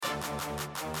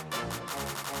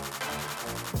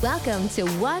Welcome to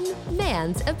One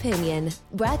Man's Opinion,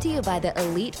 brought to you by the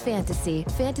Elite Fantasy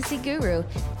Guru,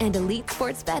 and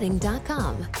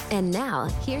EliteSportsBetting.com. And now,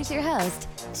 here's your host,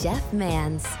 Jeff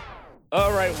Mans.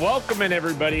 All right, welcome in,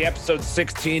 everybody. Episode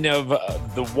 16 of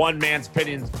the One Man's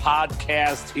Opinions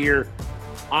podcast here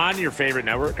on your favorite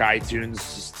network, iTunes,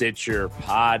 Stitcher,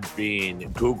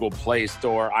 Podbean, Google Play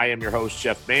Store. I am your host,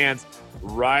 Jeff Mans,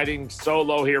 riding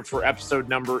solo here for episode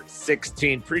number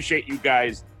 16. Appreciate you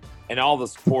guys and all the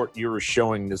support you're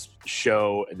showing this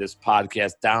show, this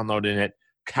podcast, downloading it,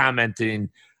 commenting,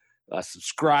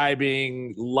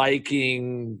 subscribing,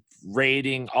 liking,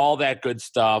 rating, all that good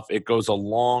stuff. It goes a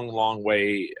long, long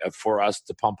way for us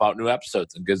to pump out new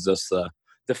episodes and gives us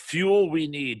the fuel we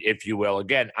need, if you will.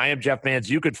 Again, I am Jeff Mans.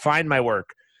 You could find my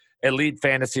work at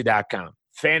EliteFantasy.com,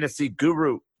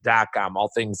 FantasyGuru.com, all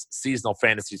things seasonal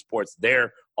fantasy sports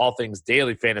there, all things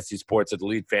daily fantasy sports at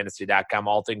EliteFantasy.com,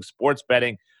 all things sports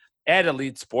betting at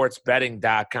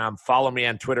EliteSportsBetting.com. Follow me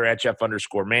on Twitter at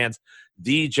Jeff_Mans,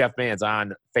 the Jeff Mans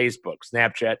on Facebook,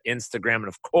 Snapchat, Instagram, and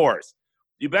of course,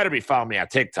 you better be following me on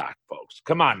TikTok, folks.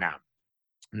 Come on now.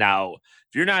 Now,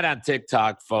 if you're not on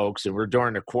TikTok, folks, and we're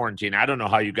during the quarantine, I don't know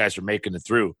how you guys are making it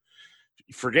through.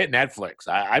 Forget Netflix.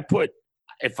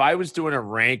 If I was doing a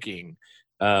ranking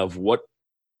of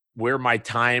where my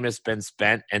time has been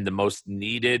spent and the most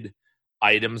needed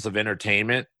items of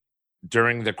entertainment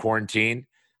during the quarantine,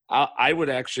 I would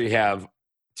actually have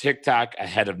TikTok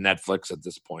ahead of Netflix at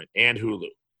this point, and Hulu.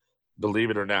 Believe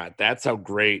it or not, that's how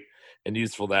great and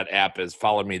useful that app is.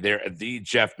 Follow me there at the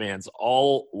Jeff Mans,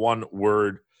 all one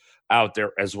word out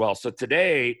there as well. So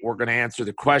today we're going to answer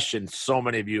the question so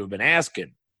many of you have been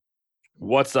asking: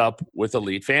 what's up with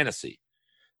Elite Fantasy?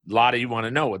 A lot of you want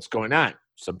to know what's going on.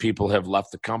 Some people have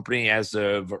left the company as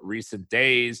of recent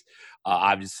days.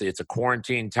 Obviously, it's a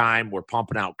quarantine time. We're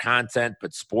pumping out content,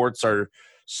 but sports are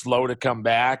slow to come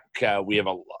back. We have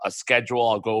a schedule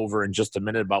I'll go over in just a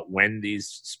minute about when these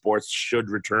sports should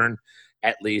return,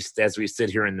 at least as we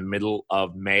sit here in the middle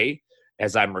of May.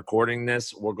 As I'm recording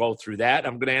this, we'll go through that.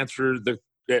 I'm going to answer the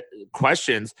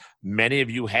questions many of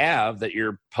you have that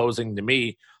you're posing to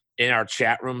me in our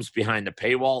chat rooms behind the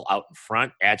paywall, out in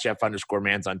front, at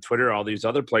Jeff_Mans on Twitter, all these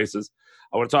other places.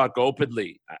 I want to talk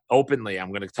openly.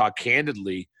 I'm going to talk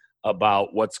candidly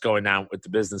about what's going on with the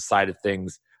business side of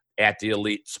things at the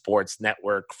Elite Sports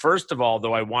Network. First of all,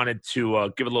 though, I wanted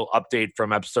to give a little update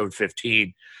from episode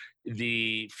 15.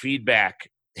 The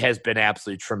feedback has been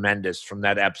absolutely tremendous from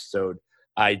that episode.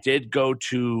 I did go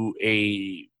to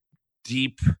a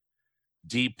deep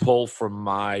pull from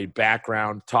my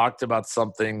background, talked about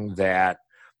something that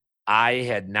I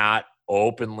had not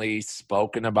openly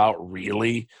spoken about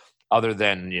really, other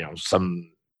than,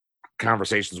 some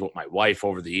conversations with my wife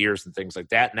over the years and things like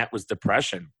that. And that was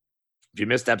depression. If you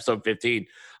missed episode 15,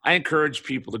 I encourage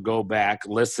people to go back,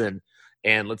 listen,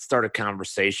 and let's start a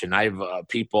conversation. I have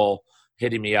people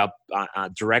hitting me up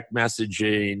on direct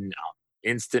messaging,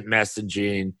 instant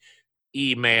messaging,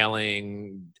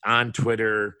 emailing, on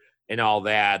Twitter, and all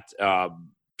that.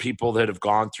 People that have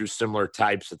gone through similar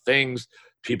types of things,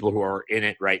 people who are in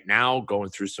it right now, going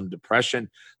through some depression.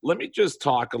 Let me just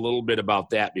talk a little bit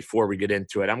about that before we get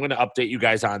into it. I'm going to update you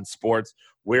guys on sports,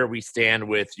 where we stand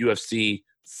with UFC,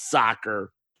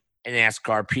 soccer,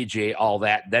 NASCAR, PGA, all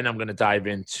that. Then I'm going to dive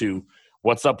into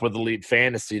what's up with Elite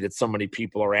Fantasy that so many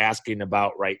people are asking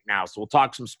about right now. So we'll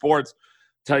talk some sports,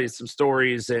 tell you some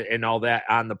stories and all that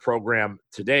on the program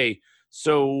today.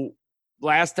 So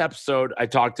last episode, I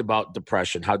talked about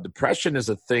depression, how depression is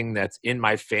a thing that's in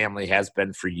my family, has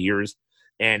been for years,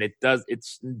 and it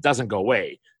doesn't go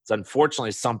away. It's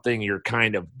unfortunately something you're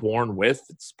kind of born with.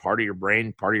 It's part of your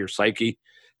brain, part of your psyche,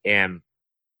 and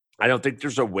I don't think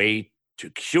there's a way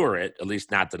to cure it, at least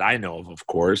not that I know of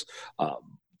course.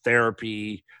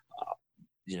 Therapy,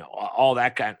 all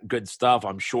that kind of good stuff,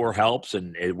 I'm sure helps,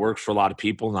 and it works for a lot of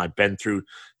people, and I've been through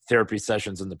therapy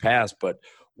sessions in the past. But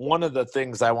one of the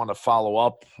things I want to follow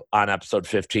up on episode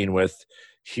 15 with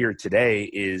here today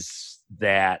is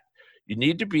that you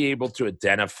need to be able to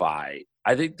identify.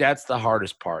 I think that's the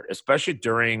hardest part, especially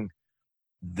during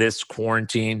this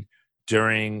quarantine,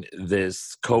 during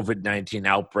this COVID-19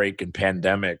 outbreak and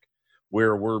pandemic,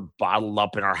 where we're bottled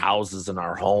up in our houses and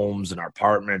our homes and our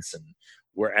apartments and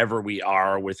wherever we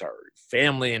are with our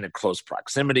family in a close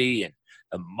proximity, and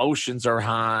emotions are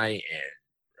high and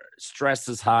stress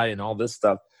is high and all this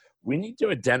stuff. We need to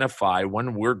identify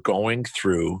when we're going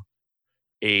through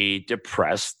a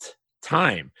depressed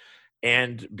time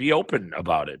and be open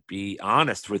about it. Be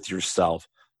honest with yourself.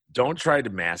 Don't try to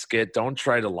mask it. Don't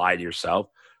try to lie to yourself.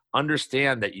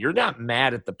 Understand that you're not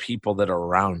mad at the people that are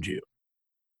around you.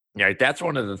 Right? That's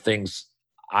one of the things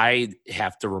I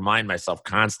have to remind myself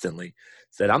constantly,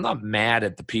 is that I'm not mad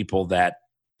at the people that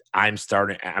I'm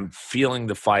feeling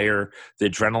the fire, the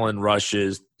adrenaline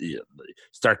rushes, you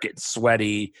start getting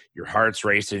sweaty, your heart's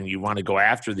racing. You want to go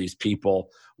after these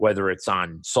people, whether it's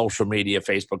on social media,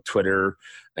 Facebook, Twitter,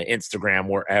 Instagram,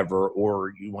 wherever,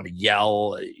 or you want to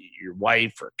yell at your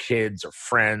wife or kids or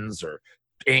friends or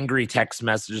angry text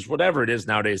messages, whatever it is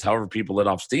nowadays, however people let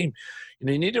off steam.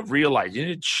 You need to realize, you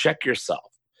need to check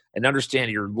yourself and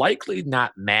understand you're likely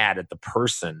not mad at the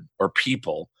person or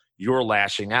people you're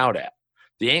lashing out at.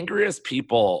 The angriest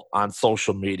people on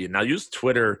social media, now use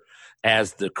Twitter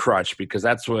as the crutch because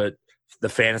that's what the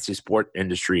fantasy sport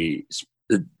industry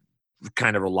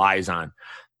kind of relies on.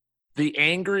 The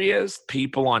angriest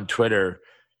people on Twitter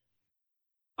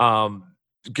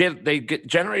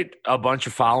generate a bunch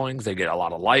of followings, they get a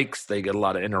lot of likes, they get a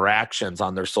lot of interactions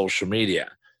on their social media,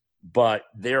 but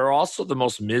they're also the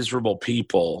most miserable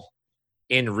people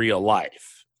in real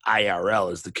life,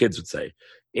 IRL, as the kids would say.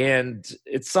 And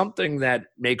it's something that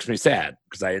makes me sad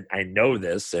because I know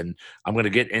this, and I'm going to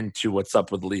get into what's up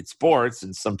with elite sports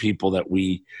and some people that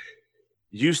we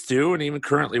used to and even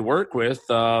currently work with,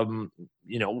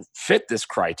 fit this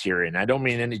criterion. I don't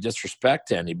mean any disrespect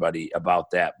to anybody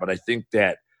about that, but I think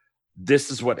that this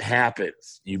is what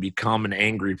happens. You become an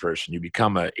angry person. You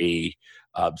become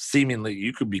seemingly,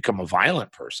 you could become a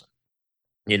violent person,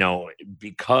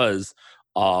 because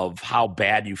of how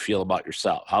bad you feel about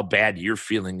yourself, how bad you're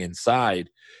feeling inside.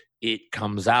 It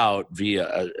comes out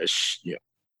via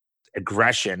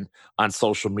aggression on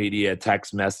social media,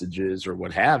 text messages, or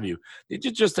what have you. You need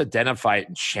to just identify it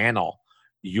and channel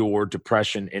your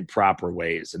depression in proper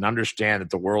ways and understand that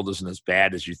the world isn't as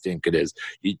bad as you think it is.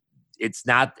 It's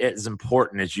not as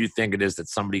important as you think it is that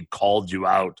somebody called you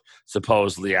out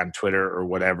supposedly on Twitter or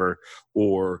whatever,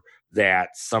 or that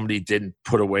somebody didn't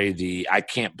put away I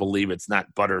can't believe it's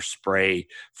not butter spray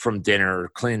from dinner or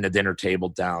clean the dinner table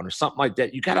down or something like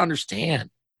that. You got to understand,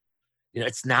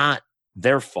 it's not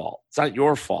their fault. It's not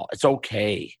your fault. It's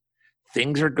okay.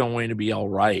 Things are going to be all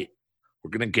right.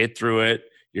 We're going to get through it.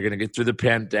 You're going to get through the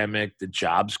pandemic. The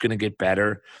job's going to get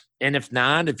better. And if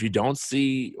not, if you don't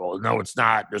see, well, no, it's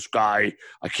not this guy,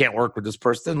 I can't work with this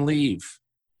person, then leave.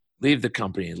 Leave the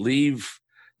company. Leave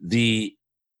the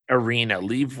arena.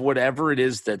 Leave whatever it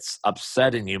is that's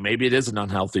upsetting you. Maybe it is an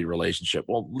unhealthy relationship.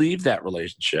 Well, leave that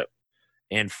relationship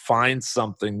and find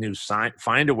something new.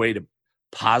 Find a way to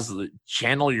positively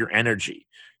channel your energy,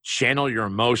 channel your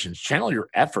emotions, channel your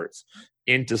efforts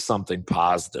into something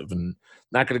positive. And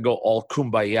not going to go all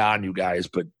kumbaya on you guys,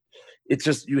 but it's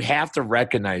just, you have to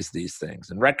recognize these things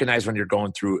and recognize when you're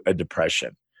going through a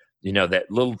depression, that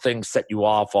little things set you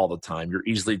off all the time. You're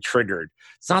easily triggered.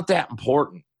 It's not that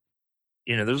important.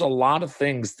 There's a lot of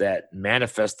things that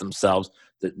manifest themselves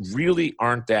that really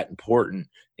aren't that important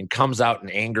and comes out in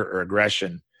anger or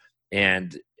aggression.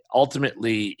 And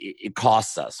ultimately it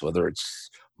costs us, whether it's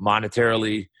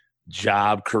monetarily,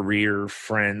 job, career,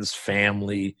 friends,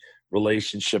 family,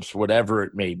 relationships, whatever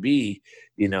it may be.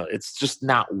 It's just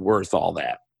not worth all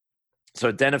that. So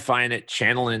identifying it,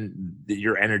 channeling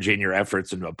your energy and your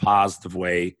efforts in a positive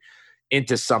way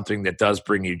into something that does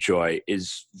bring you joy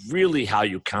is really how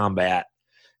you combat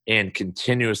and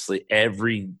continuously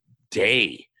every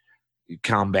day you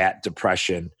combat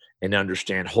depression and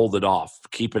understand, hold it off,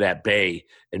 keep it at bay,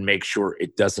 and make sure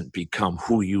it doesn't become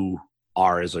who you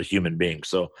are as a human being.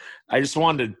 So I just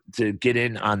wanted to get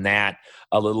in on that,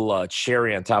 a little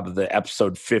cherry on top of the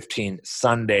episode 15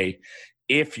 Sunday,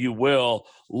 if you will.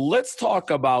 Let's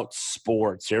talk about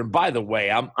sports here. And by the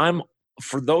way, I'm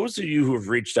for those of you who have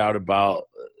reached out about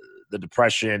the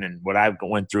depression and what I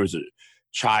went through as a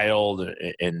child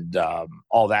and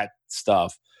all that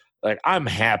stuff, like, I'm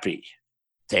happy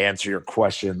to answer your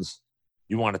questions.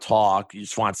 You want to talk, you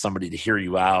just want somebody to hear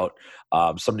you out,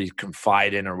 somebody to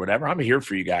confide in or whatever. I'm here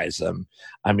for you guys.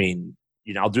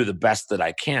 I'll do the best that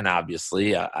I can,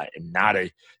 obviously. I am not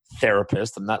a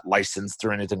therapist. I'm not licensed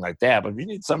or anything like that. But if you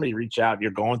need somebody to reach out,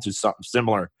 you're going through something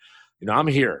similar, I'm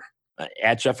here.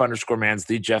 At Jeff_Mans,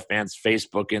 the Jeff Mans,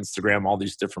 Facebook, Instagram, all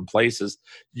these different places.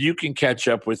 You can catch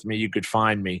up with me. You could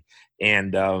find me.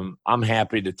 And I'm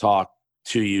happy to talk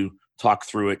to you, talk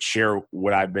through it, share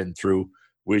what I've been through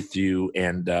with you,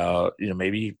 and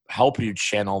maybe help you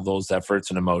channel those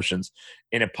efforts and emotions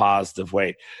in a positive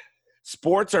way.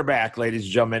 Sports are back, ladies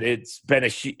and gentlemen. It's been a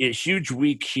huge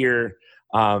week here.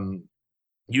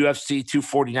 UFC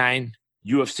 249,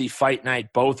 UFC Fight Night,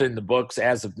 both in the books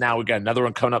as of now. We got another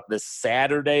one coming up this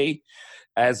Saturday.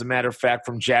 As a matter of fact,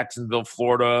 from Jacksonville,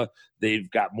 Florida, they've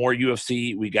got more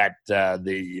UFC. We got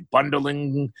the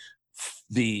bundling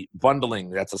the bundling.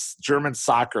 That's a German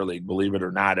soccer league, believe it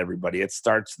or not, everybody. It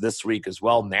starts this week as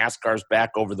well. NASCAR's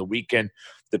back over the weekend.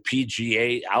 The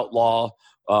PGA Outlaw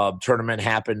tournament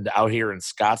happened out here in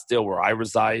Scottsdale, where I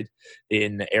reside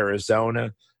in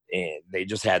Arizona. And they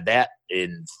just had that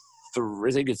in,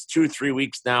 I think it's 2-3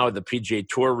 weeks now. The PGA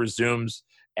Tour resumes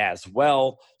as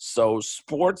well. So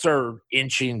sports are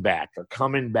inching back. They're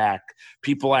coming back.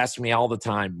 People ask me all the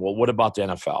time, well, what about the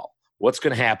NFL? What's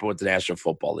going to happen with the National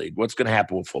Football League? What's going to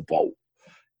happen with football?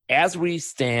 As we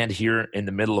stand here in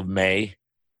the middle of May,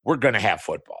 we're going to have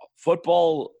football.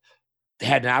 Football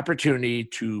had an opportunity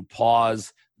to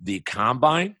pause the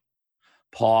combine,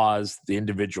 pause the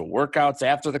individual workouts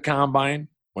after the combine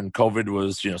when COVID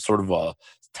was, sort of a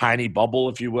tiny bubble,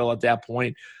 if you will, at that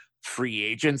point. Free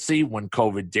agency when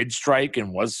COVID did strike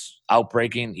and was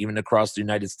outbreaking even across the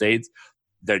United States.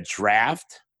 The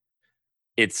draft,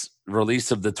 its release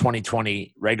of the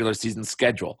 2020 regular season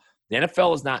schedule. The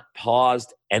NFL has not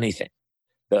paused anything.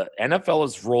 The NFL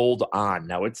has rolled on.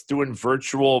 Now it's doing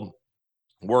virtual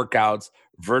workouts,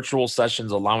 virtual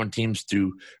sessions, allowing teams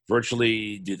to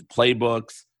virtually do the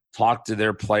playbooks, talk to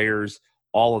their players,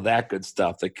 all of that good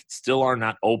stuff. They still are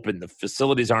not open. The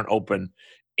facilities aren't open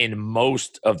in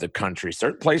most of the country.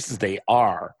 Certain places they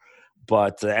are,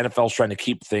 but the NFL is trying to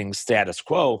keep things status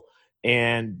quo,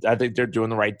 and I think they're doing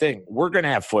the right thing. We're going to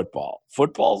have football.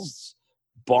 Football's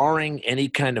barring any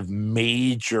kind of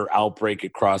major outbreak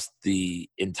across the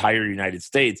entire United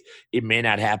States. It may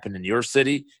not happen in your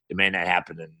city. It may not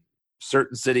happen in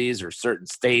certain cities or certain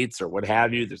states or what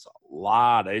have you. There's a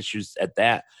lot of issues at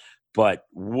that, but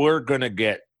we're going to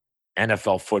get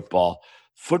NFL football.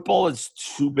 Football is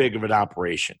too big of an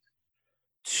operation,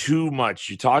 too much.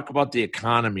 You talk about the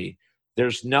economy.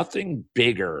 There's nothing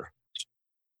bigger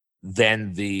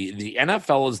than the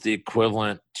NFL is the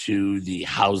equivalent to the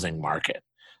housing market.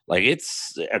 Like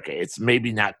it's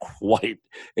maybe not quite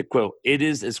equivalent. It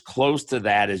is as close to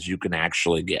that as you can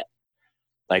actually get.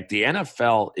 Like the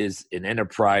NFL is an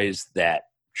enterprise that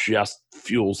just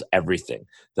fuels everything.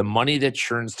 The money that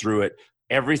churns through it,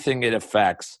 everything it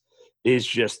affects is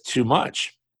just too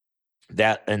much.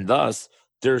 And thus,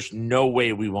 there's no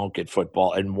way we won't get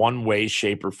football in one way,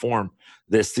 shape, or form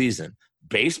this season.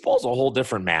 Baseball's a whole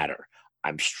different matter.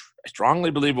 I strongly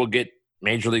believe we'll get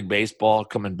Major League Baseball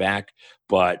coming back,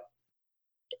 but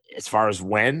as far as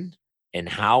when and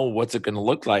how, what's it going to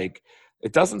look like,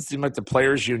 it doesn't seem like the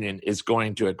Players Union is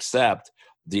going to accept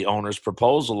the owner's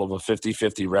proposal of a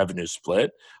 50-50 revenue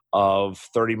split, of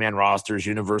 30-man rosters,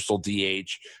 universal DH,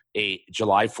 a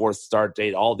July 4th start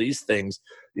date, all these things.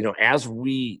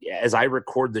 As I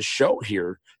record the show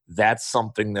here, that's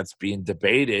something that's being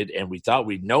debated, and we thought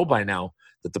we'd know by now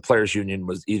that the Players Union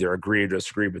was either agree or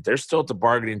disagree, but they're still at the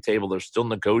bargaining table. They're still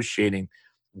negotiating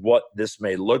what this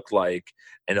may look like,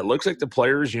 and it looks like the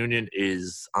Players Union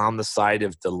is on the side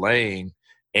of delaying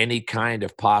any kind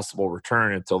of possible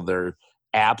return until they're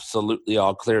absolutely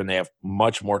all clear and they have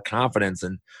much more confidence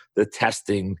in the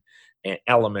testing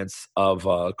elements of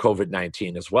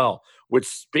COVID-19 as well. Which,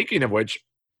 speaking of which,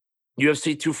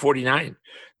 UFC 249,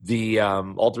 the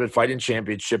Ultimate Fighting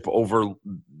Championship over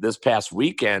this past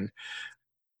weekend,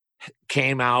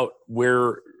 came out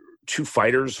where two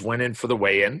fighters went in for the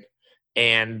weigh-in,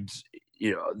 and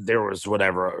there was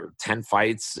 10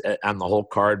 fights on the whole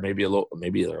card, maybe there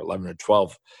were 11 or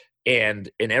 12. And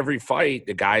in every fight,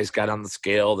 the guys got on the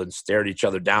scale and stared each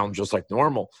other down just like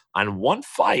normal. On one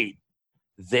fight,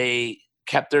 they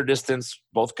kept their distance.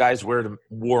 Both guys wore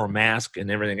a mask and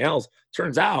everything else.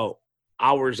 Turns out,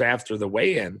 hours after the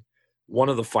weigh-in, one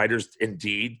of the fighters,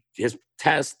 indeed, his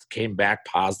test came back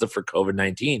positive for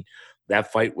COVID-19.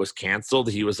 That fight was canceled.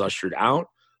 He was ushered out.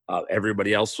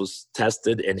 Everybody else was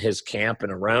tested in his camp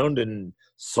and around. And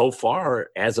so far,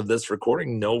 as of this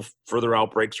recording, no further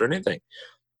outbreaks or anything.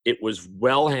 It was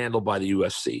well handled by the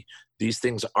UFC. These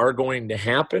things are going to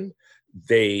happen.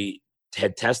 They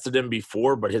had tested him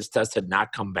before, but his test had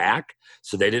not come back,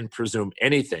 so they didn't presume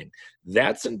anything.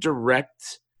 That's a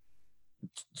direct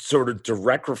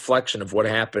reflection of what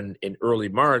happened in early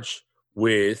March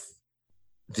with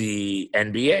the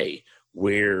NBA,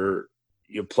 where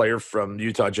a player from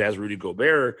Utah Jazz, Rudy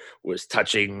Gobert, was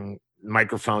touching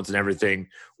microphones and everything,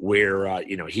 where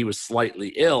he was slightly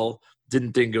ill,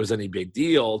 didn't think it was any big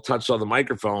deal, touched all the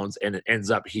microphones, and it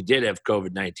ends up he did have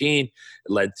COVID-19. It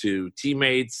led to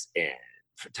teammates and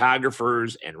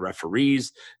photographers and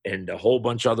referees and a whole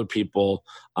bunch of other people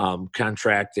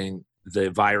contracting the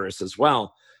virus as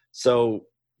well. So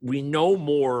we know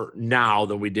more now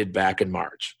than we did back in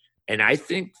March. And I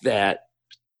think that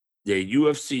the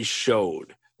UFC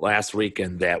showed last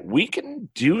weekend that we can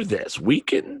do this. We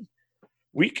can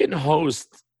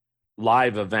host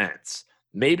live events.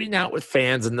 Maybe not with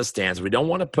fans in the stands. We don't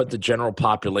want to put the general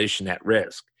population at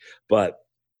risk, but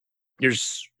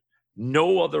there's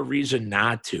no other reason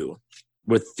not to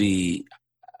with the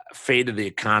fate of the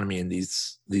economy in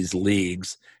these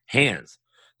leagues' hands.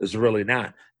 There's really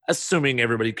not. Assuming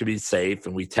everybody could be safe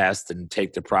and we test and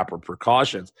take the proper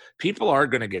precautions, people are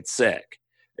going to get sick.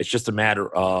 It's just a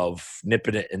matter of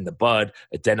nipping it in the bud,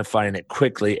 identifying it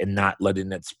quickly, and not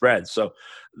letting it spread. So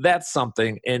that's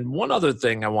something. And one other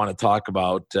thing I want to talk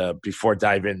about before I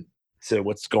dive into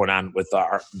what's going on with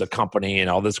the company and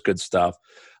all this good stuff,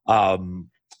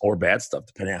 or bad stuff,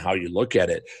 depending on how you look at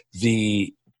it.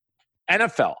 The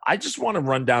NFL, I just want to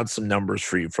run down some numbers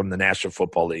for you from the National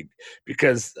Football League,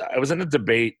 because I was in a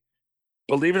debate,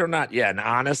 believe it or not, an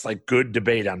honest, good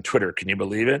debate on Twitter. Can you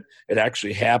believe it? It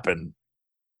actually happened.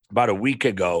 About a week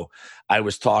ago, I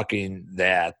was talking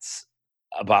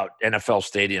about NFL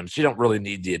stadiums. You don't really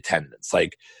need the attendance.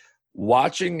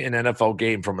 Watching an NFL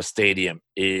game from a stadium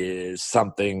is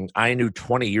something I knew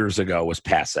 20 years ago was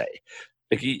passé.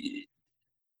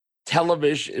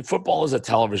 Television, football is a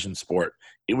television sport.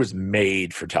 It was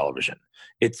made for television.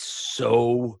 It's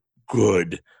so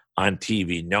good on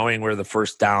TV, knowing where the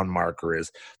first down marker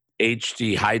is,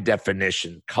 HD, high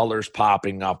definition, colors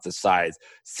popping off the sides,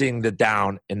 seeing the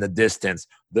down in the distance,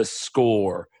 the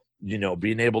score,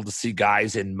 being able to see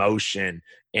guys in motion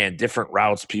and different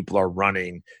routes people are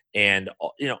running. And,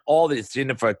 all these,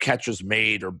 if a catch was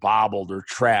made or bobbled or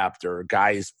trapped or a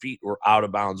guy's feet were out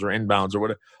of bounds or inbounds or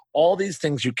whatever, all these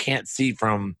things you can't see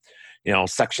from,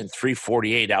 section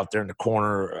 348 out there in the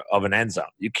corner of an end zone.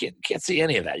 You can't see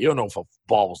any of that. You don't know if a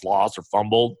ball was lost or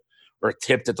fumbled or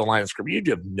tipped at the line of scrimmage.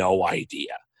 You have no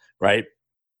idea, right?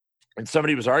 And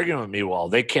somebody was arguing with me, well,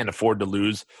 they can't afford to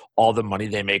lose all the money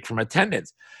they make from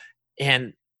attendance.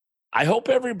 And I hope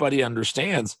everybody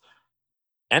understands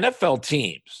NFL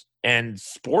teams and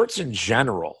sports in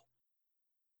general,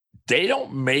 they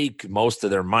don't make most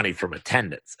of their money from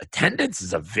attendance. Attendance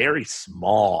is a very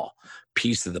small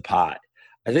piece of the pie.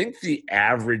 I think the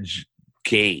average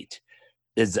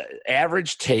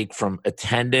average take from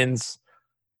attendance,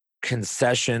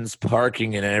 concessions,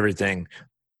 parking, and everything,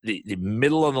 the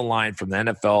middle of the line from the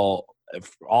NFL,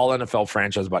 all NFL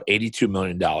franchise, about $82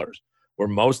 million, where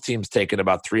most teams take it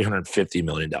about $350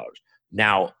 million.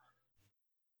 Now,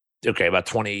 okay, about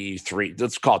 23,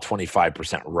 let's call it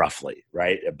 25% roughly,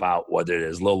 right? About what it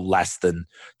is, a little less than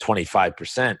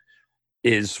 25%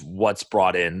 is what's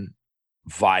brought in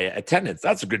via attendance.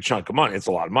 That's a good chunk of money. It's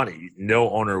a lot of money.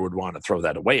 No owner would want to throw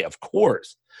that away, of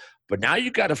course. But now you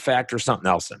got to factor something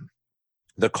else in.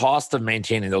 The cost of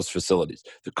maintaining those facilities,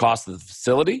 the cost of the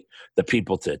facility, the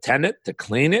people to attend it, to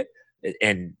clean it.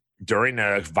 And during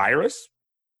a virus,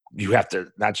 you have to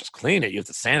not just clean it, you have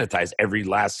to sanitize every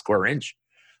last square inch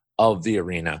of the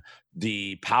arena.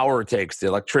 The power takes, the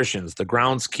electricians, the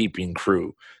groundskeeping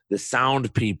crew, the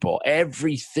sound people,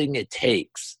 everything it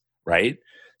takes, right?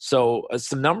 So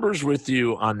some numbers with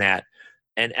you on that.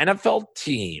 An NFL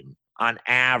team on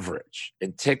average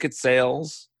in ticket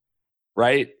sales,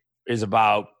 right, is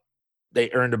they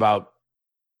earned about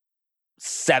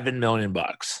 $7 million.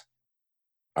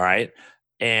 All right.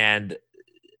 And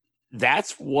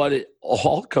that's what it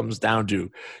all comes down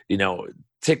to,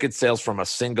 ticket sales from a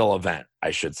single event,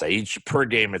 I should say. Each per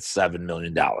game, it's $7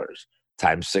 million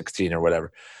times 16 or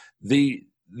whatever. The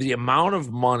amount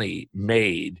of money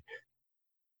made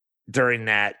during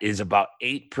that is about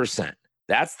 8%.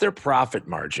 That's their profit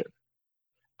margin.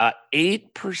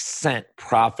 8%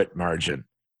 profit margin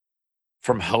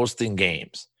from hosting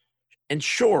games. And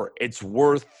sure, it's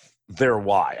worth their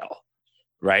while,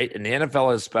 right? And the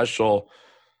NFL has special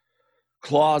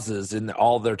clauses in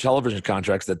all their television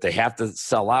contracts that they have to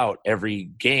sell out every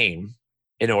game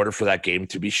in order for that game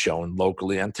to be shown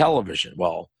locally on television.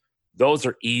 Well, those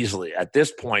are easily, at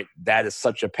this point, that is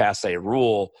such a passé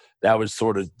rule. That was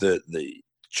sort of the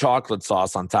chocolate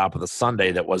sauce on top of the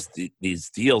sundae that was these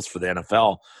deals for the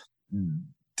NFL.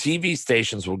 TV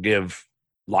stations will give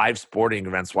live sporting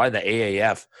events, why the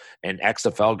AAF and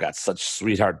XFL got such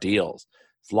sweetheart deals.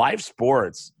 Live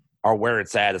sports are where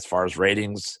it's at as far as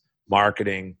ratings,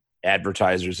 marketing,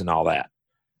 advertisers, and all that.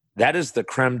 That is the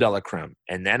creme de la creme.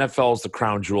 And the NFL is the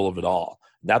crown jewel of it all.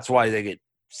 That's why they get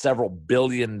several $1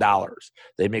 billion.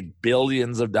 They make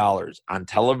billions of dollars on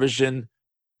television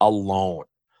alone.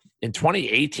 In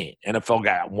 2018, NFL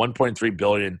got $1.3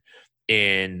 billion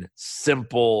in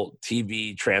simple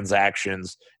TV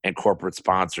transactions and corporate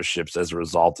sponsorships as a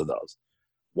result of those.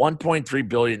 $1.3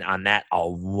 billion on that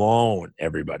alone,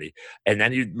 everybody. And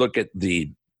then you look at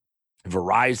the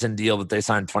Verizon deal that they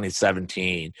signed in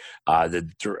 2017, the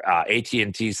AT&T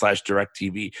 /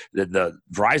 DirecTV, the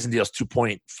Verizon deal is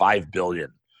 $2.5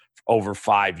 billion over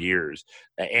 5 years.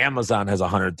 Amazon has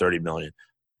 $130 million.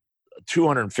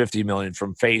 $250 million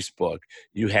from Facebook.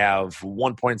 You have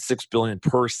 $1.6 billion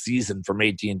per season from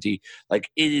AT&T.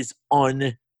 Like, it is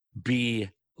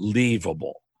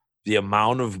unbelievable the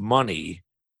amount of money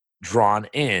drawn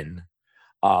in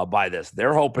by this.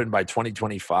 They're hoping by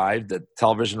 2025 that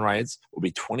television rights will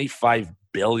be $25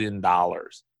 billion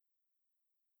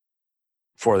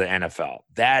for the NFL.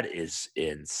 That is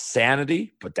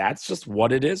insanity, but that's just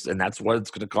what it is, and that's what it's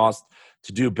going to cost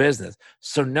to do business.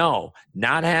 So no,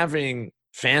 not having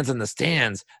fans in the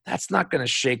stands, that's not going to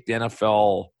shake the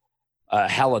NFL a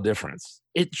hella difference.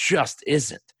 It just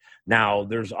isn't. Now,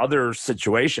 there's other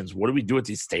situations. What do we do at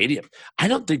these stadiums? I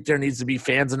don't think there needs to be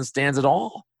fans in the stands at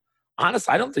all.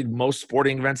 Honestly, I don't think most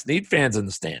sporting events need fans in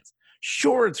the stands.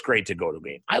 Sure, it's great to go to a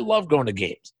game. I love going to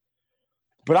games.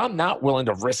 But I'm not willing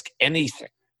to risk anything.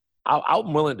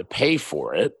 I'm willing to pay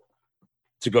for it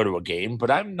to go to a game,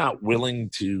 but I'm not willing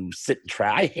to sit and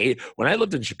try. I hate when I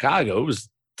lived in Chicago. It was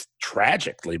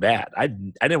tragically bad. I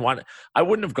didn't want. I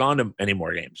wouldn't have gone to any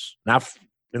more games, not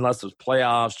unless it was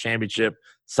playoffs, championship,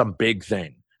 some big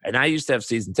thing. And I used to have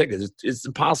season tickets. It's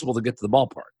impossible to get to the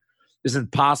ballpark. It's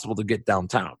impossible to get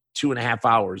downtown. 2.5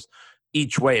 hours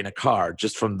each way in a car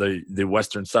just from the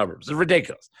western suburbs. It's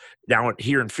ridiculous. Now,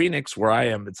 here in Phoenix, where I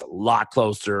am, it's a lot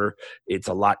closer. It's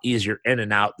a lot easier in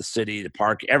and out the city, the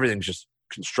park. Everything's just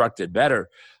constructed better.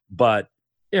 But,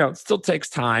 it still takes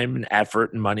time and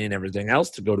effort and money and everything else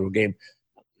to go to a game.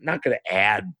 I'm not going to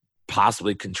add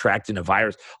possibly contracting a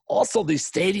virus. Also, these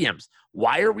stadiums,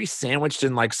 why are we sandwiched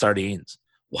in like sardines?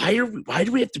 Why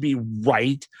do we have to be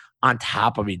right on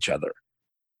top of each other?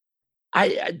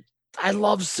 I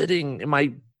love sitting in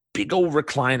my big old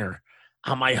recliner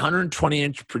on my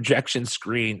 120-inch projection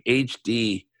screen,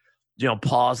 HD,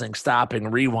 pausing,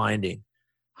 stopping, rewinding.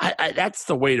 That's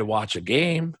the way to watch a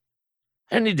game.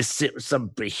 I don't need to sit with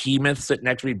some behemoth sitting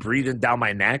next to me breathing down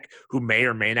my neck who may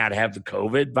or may not have the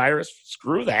COVID virus.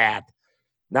 Screw that.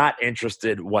 Not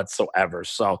interested whatsoever.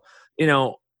 So,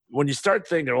 when you start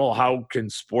thinking, how can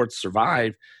sports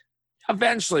survive?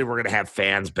 Eventually we're going to have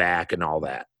fans back and all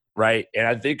that. Right. And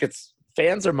I think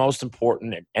fans are most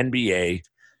important at NBA.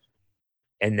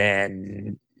 And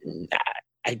then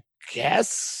I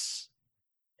guess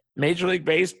Major League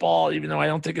Baseball, even though I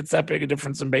don't think it's that big a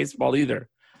difference in baseball either.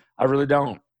 I really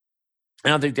don't. I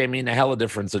don't think they mean a hell of a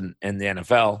difference in the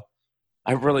NFL.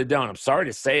 I really don't. I'm sorry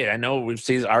to say it. I know we've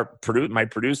seen my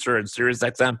producer at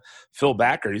SiriusXM, Phil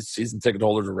Backer, he's season ticket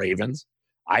holder to Ravens.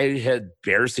 I had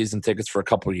Bears season tickets for a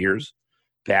couple of years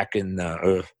back in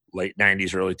late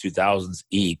 90s, early 2000s,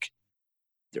 Eek.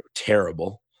 They were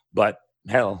terrible. But,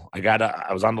 hell,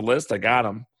 I was on the list. I got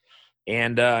them.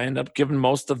 And I ended up giving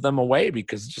most of them away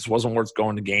because it just wasn't worth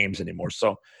going to games anymore.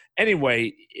 So,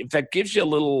 anyway, if that gives you a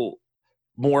little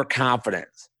more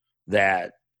confidence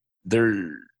that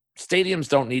their stadiums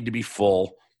don't need to be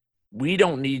full, we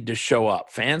don't need to show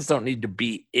up. Fans don't need to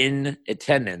be in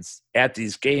attendance at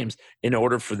these games in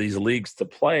order for these leagues to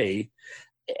play.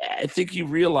 I think you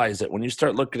realize that when you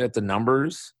start looking at the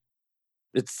numbers,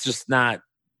 it's just not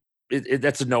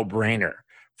that's a no-brainer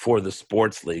for the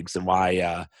sports leagues and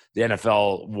why the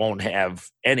NFL won't have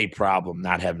any problem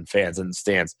not having fans in the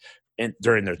stands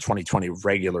during their 2020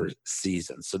 regular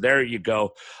season. So there you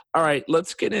go. All right,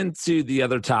 let's get into the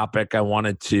other topic I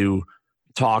wanted to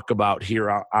talk about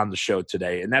here on the show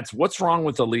today, and that's what's wrong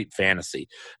with Elite Fantasy.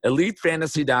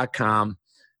 EliteFantasy.com,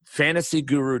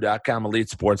 FantasyGuru.com, Elite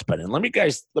Sports Betting. Let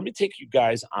me take you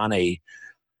guys on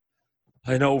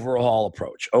an overall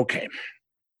approach. Okay,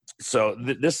 so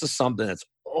this is something that's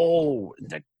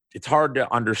it's hard to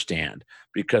understand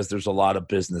because there's a lot of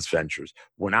business ventures.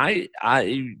 When I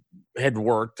had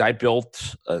worked, I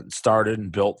started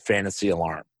and built Fantasy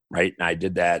Alarm, right? And I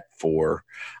did that for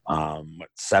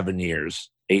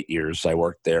 8 years. I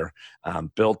worked there,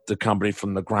 built the company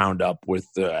from the ground up with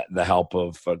the help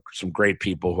of some great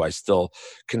people who I still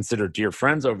consider dear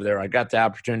friends over there. I got the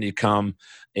opportunity to come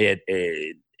in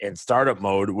startup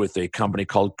mode with a company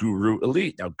called Guru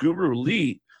Elite. Now, Guru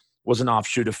Elite was an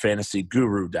offshoot of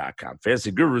FantasyGuru.com. Fantasy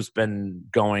Guru's been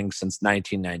going since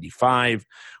 1995.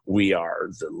 We are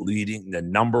the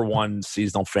number one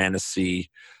seasonal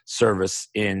fantasy service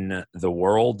in the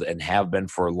world and have been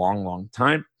for a long, long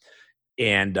time.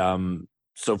 And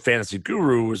so Fantasy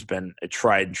Guru has been a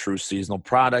tried and true seasonal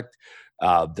product.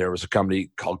 There was a company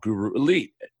called Guru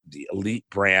Elite, the elite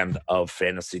brand of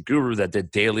Fantasy Guru that did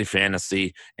daily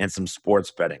fantasy and some sports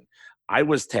betting. I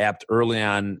was tapped early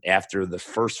on after the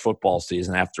first football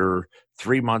season, after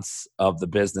 3 months of the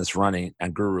business running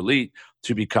on Guru Elite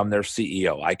to become their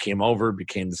CEO. I came over,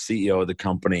 became the CEO of the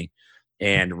company,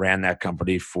 and ran that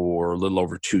company for a little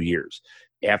over 2 years.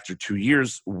 After 2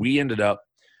 years,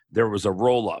 there was a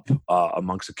roll-up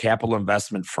amongst a capital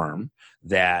investment firm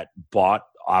that bought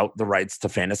out the rights to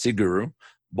Fantasy Guru,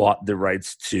 bought the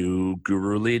rights to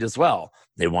Guru Elite as well.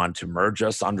 They wanted to merge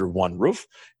us under one roof,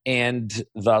 and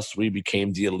thus we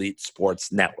became the Elite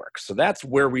Sports Network. So that's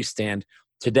where we stand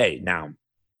today. Now,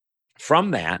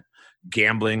 from that,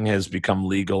 gambling has become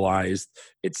legalized.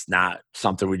 It's not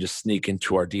something we just sneak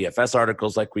into our DFS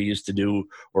articles like we used to do,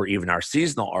 or even our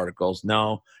seasonal articles.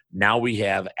 No, now we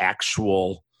have an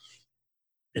actual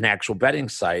betting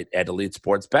site at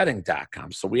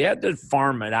elitesportsbetting.com. So we had to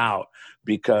farm it out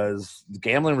because the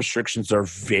gambling restrictions are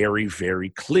very, very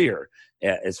clear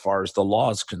as far as the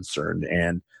law is concerned.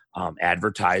 And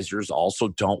advertisers also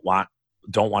don't want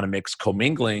to mix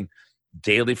commingling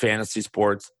daily fantasy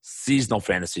sports, seasonal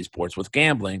fantasy sports with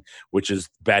gambling, which is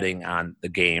betting on the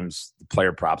games, the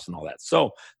player props, and all that.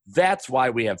 So that's why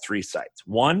we have 3 sites.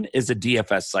 One is a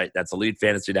DFS site. That's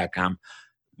elitefantasy.com.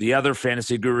 The other,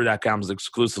 fantasyguru.com, is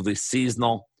exclusively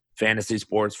seasonal fantasy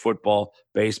sports, football,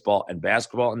 baseball, and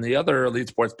basketball. And the other, Elite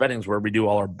Sports Betting, is where we do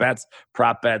all our bets,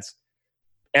 prop bets,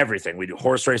 everything. We do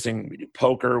horse racing, we do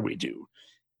poker, we do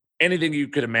anything you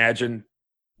could imagine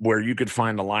where you could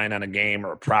find a line on a game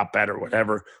or a prop bet or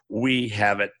whatever. We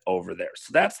have it over there.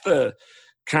 So that's the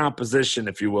composition,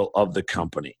 if you will, of the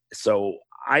company. So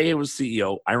I was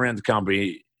CEO. I ran the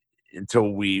company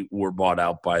until we were bought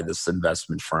out by this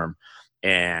investment firm.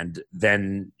 And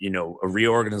then, a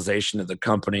reorganization of the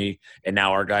company. And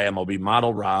now our guy, MLB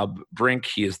model, Rob Brink,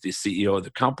 he is the CEO of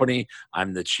the company.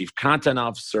 I'm the chief content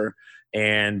officer.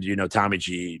 And, Tommy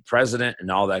G, president, and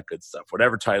all that good stuff.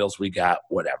 Whatever titles we got,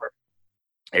 whatever.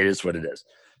 It is what it is.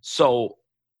 So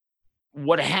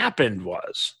what happened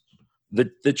was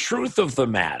the truth of the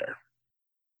matter,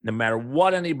 no matter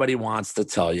what anybody wants to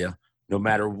tell you, no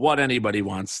matter what anybody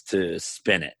wants to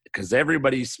spin it, because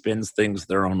everybody spins things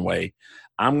their own way,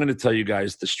 I'm going to tell you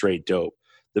guys the straight dope.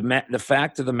 The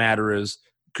fact of the matter is,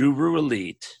 Guru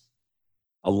Elite,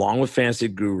 along with Fantasy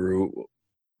Guru,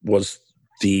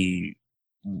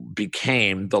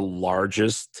 became the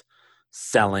largest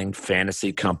selling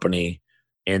fantasy company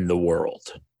in the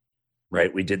world.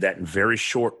 Right? We did that in very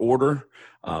short order.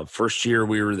 First year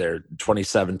we were there,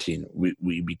 2017,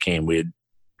 we had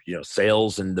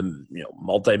sales in the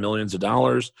multi-millions of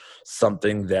dollars,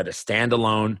 something that a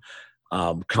standalone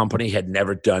company had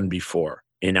never done before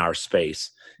in our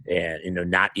space.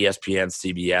 And not ESPN,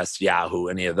 CBS, Yahoo,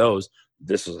 any of those.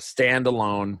 This was a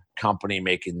standalone company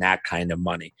making that kind of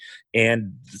money.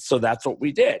 And so that's what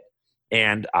we did.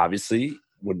 And obviously,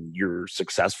 when you're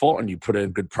successful and you put in a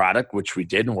good product, which we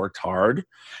did and worked hard,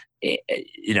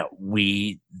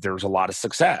 there's a lot of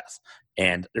success.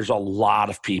 And there's a lot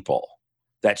of people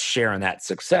that share in that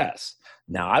success.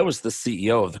 Now, I was the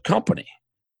CEO of the company,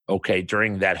 okay,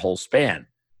 during that whole span.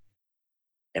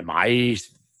 Am I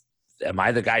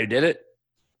the guy who did it?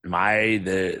 Am I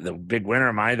the big winner?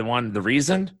 Am I the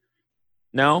reason?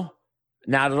 No,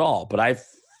 not at all. But I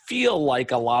feel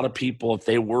like a lot of people, if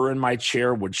they were in my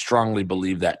chair, would strongly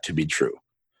believe that to be true.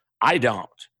 I don't,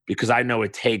 because I know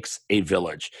it takes a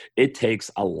village. It takes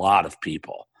a lot of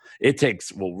people.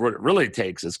 What it really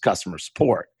takes is customer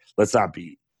support. Let's not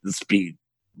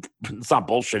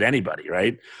bullshit anybody,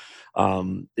 right?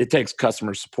 It takes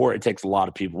customer support. It takes a lot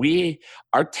of people.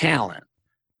 Our talent,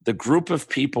 the group of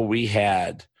people we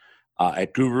had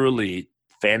at Guru Elite,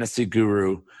 Fantasy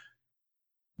Guru,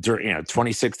 during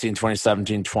 2016,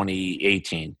 2017,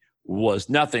 2018, was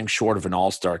nothing short of an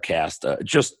all-star cast.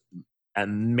 Just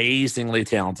amazingly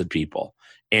talented people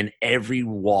in every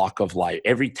walk of life,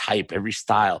 every type, every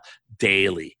style,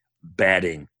 daily,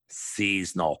 betting,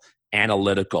 seasonal,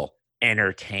 analytical,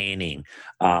 entertaining,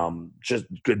 just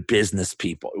good business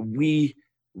people. We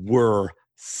were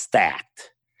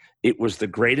stacked. It was the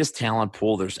greatest talent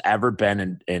pool there's ever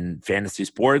been in fantasy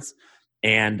sports.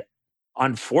 And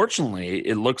unfortunately,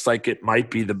 it looks like it might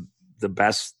be the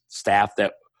best staff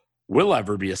that will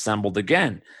ever be assembled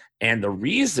again. And the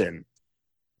reason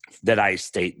that I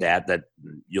state that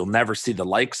you'll never see the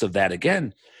likes of that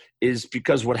again is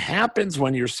because what happens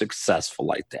when you're successful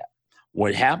like that,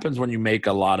 what happens when you make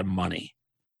a lot of money,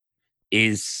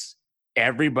 is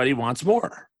everybody wants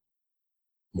more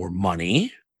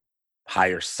money,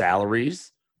 higher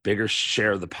salaries, bigger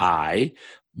share of the pie,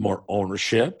 more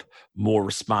ownership, more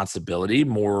responsibility,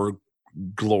 more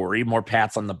glory, more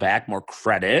pats on the back, more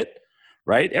credit,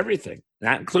 right? Everything.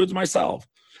 That includes myself.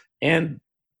 And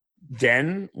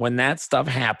then when that stuff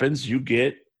happens, you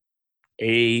get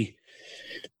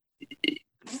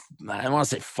I don't want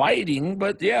to say fighting,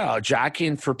 but yeah,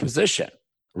 jockeying for position,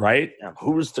 right?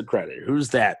 Who's the credit? Who's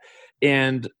that?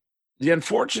 And the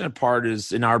unfortunate part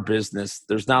is in our business,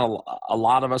 there's not a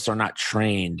lot of us are not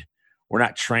trained. We're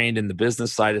not trained in the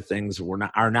business side of things.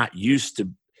 Are not used to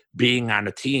being on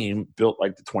a team built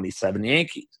like the 27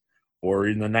 Yankees or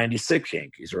in the 96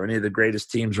 Yankees or any of the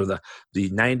greatest teams or the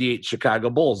 98 Chicago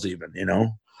Bulls even,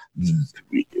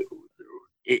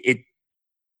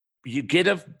 you get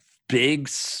a big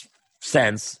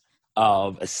sense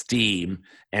of esteem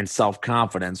and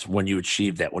self-confidence when you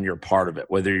achieve that, when you're a part of it,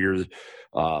 whether you're the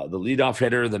leadoff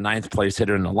hitter, the ninth place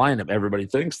hitter in the lineup, everybody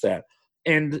thinks that.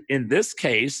 And in this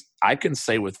case, I can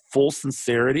say with full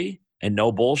sincerity and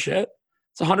no bullshit,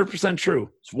 it's 100% true.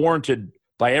 It's warranted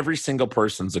by every single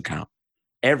person's account,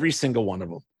 every single one of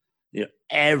them.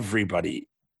 Everybody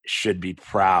should be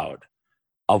proud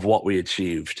of what we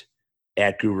achieved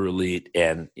at Guru Elite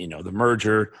and, the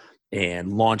merger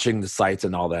and launching the sites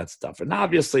and all that stuff. And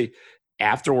obviously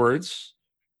afterwards,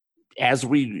 as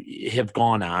we have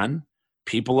gone on,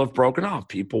 people have broken off.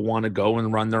 People want to go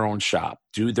and run their own shop,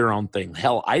 do their own thing.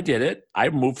 Hell, I did it. I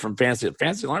moved from Fantasy.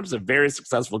 Fantasy Alarms is a very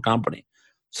successful company,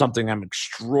 something I'm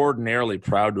extraordinarily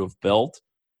proud to have built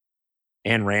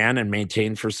and ran and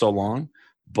maintained for so long.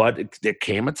 But there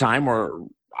came a time where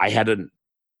I had an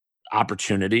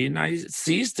opportunity and I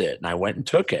seized it and I went and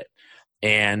took it.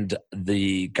 And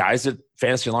the guys at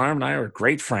Fantasy Alarm and I are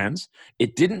great friends.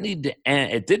 It didn't need to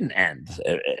end. It didn't end.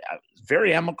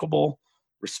 Very amicable,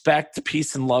 respect,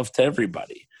 peace, and love to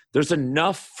everybody. There's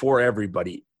enough for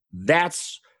everybody.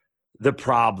 That's the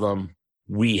problem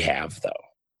we have, though,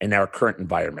 in our current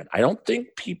environment. I don't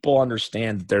think people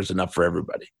understand that there's enough for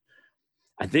everybody.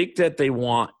 I think that they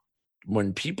want,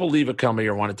 when people leave a company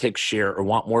or want to take share or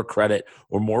want more credit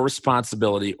or more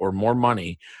responsibility or more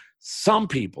money, some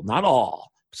people, not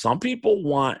all, some people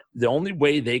want, the only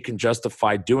way they can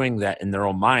justify doing that in their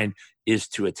own mind is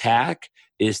to attack,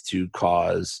 is to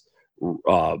cause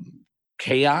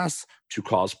chaos, to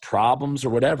cause problems or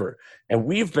whatever. And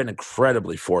we've been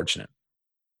incredibly fortunate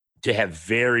to have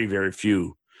very, very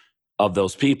few of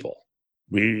those people.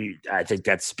 I think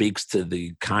that speaks to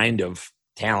the kind of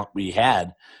talent we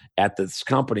had at this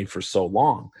company for so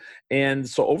long. And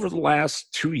so over the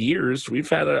last 2 years, we've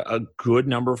had a good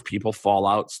number of people fall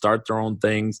out, start their own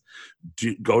things,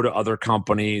 go to other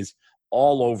companies,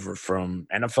 all over from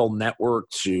NFL Network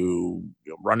to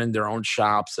running their own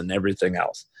shops and everything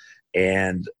else.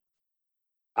 And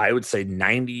I would say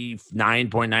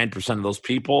 99.9% of those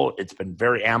people, it's been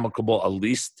very amicable, at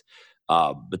least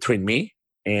between me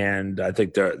and I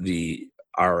think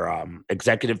our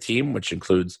executive team, which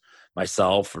includes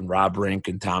myself and Rob Rink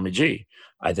and Tommy G.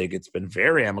 I think it's been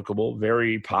very amicable,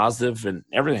 very positive and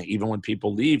everything. Even when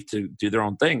people leave to do their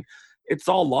own thing, it's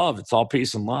all love. It's all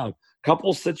peace and love.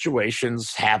 Couple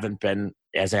situations haven't been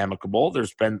as amicable.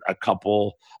 There's been a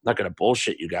couple, I'm not going to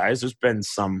bullshit you guys. There's been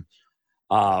some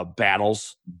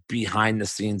battles behind the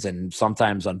scenes and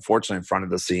sometimes, unfortunately, in front of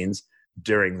the scenes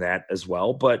during that as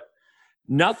well. But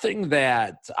nothing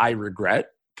that I regret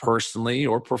personally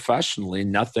or professionally,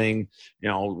 nothing,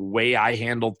 way I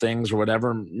handled things or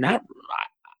whatever.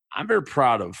 I'm very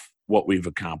proud of what we've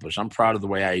accomplished. I'm proud of the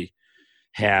way I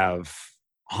have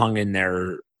hung in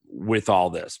there with all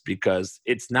this, because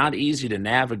it's not easy to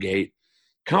navigate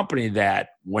company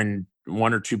that when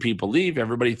one or two people leave,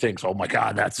 everybody thinks, oh my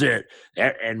God, that's it.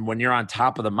 And when you're on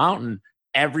top of the mountain,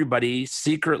 everybody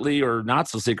secretly or not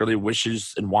so secretly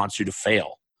wishes and wants you to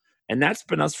fail. And that's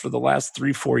been us for the last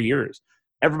 3-4 years.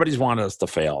 Everybody's wanted us to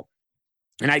fail.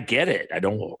 And I get it. I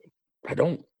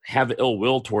don't have ill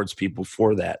will towards people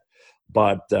for that.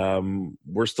 But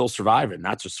we're still surviving.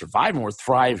 Not just surviving, we're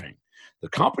thriving. The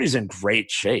company's in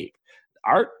great shape.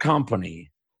 Our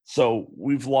company, so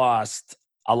we've lost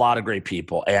a lot of great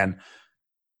people. And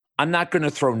I'm not going to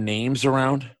throw names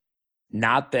around.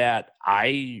 Not that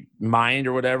I mind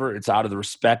or whatever. It's out of the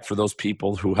respect for those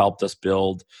people who helped us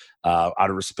build, out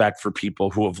of respect for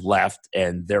people who have left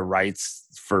and their rights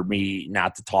for me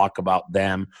not to talk about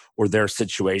them or their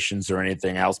situations or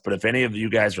anything else. But if any of you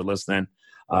guys are listening,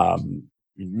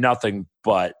 nothing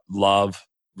but love,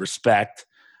 respect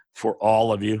for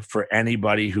all of you, for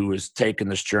anybody who has taken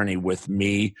this journey with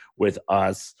me, with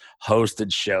us,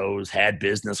 hosted shows, had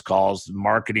business calls,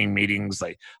 marketing meetings,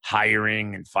 like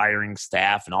hiring and firing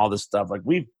staff and all this stuff. Like,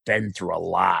 we've been through a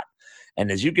lot.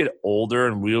 And as you get older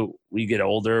and we get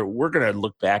older, we're going to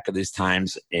look back at these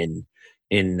times in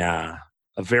a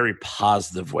very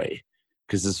positive way,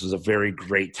 because this was a very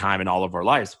great time in all of our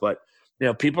lives. But,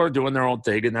 people are doing their own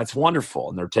thing, and that's wonderful.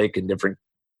 And they're taking different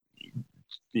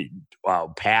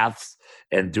paths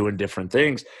and doing different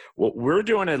things. What we're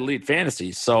doing at Elite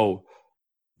Fantasy. So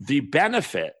the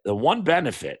one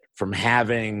benefit from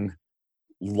having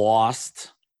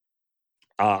lost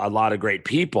a lot of great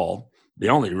people, the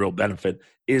only real benefit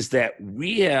is that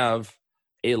we have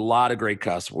a lot of great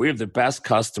customers. We have the best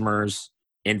customers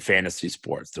in fantasy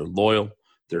sports. They're loyal.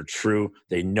 They're true.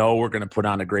 They know we're going to put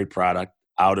on a great product,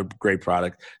 we're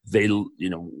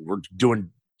doing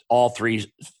all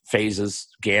three phases: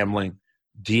 gambling,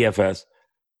 DFS,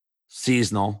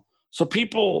 seasonal. So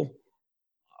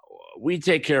we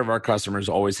take care of our customers,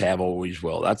 always have, always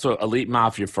will. That's what Elite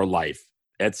Mafia for life.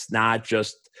 It's not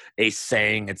just a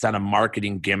saying. It's not a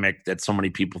marketing gimmick that so many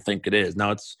people think it is.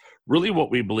 No, it's really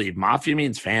what we believe. Mafia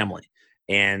means family.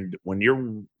 And when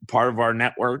you're part of our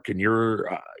network and you're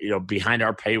behind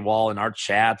our paywall in our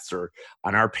chats or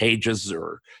on our pages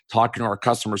or talking to our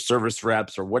customer service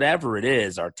reps or whatever it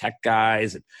is, our tech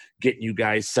guys, and getting you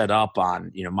guys set up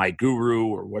on My Guru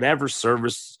or whatever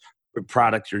service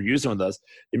product you're using with us,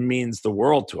 it means the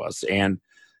world to us. And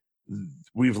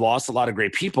we've lost a lot of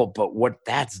great people, but what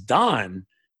that's done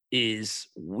is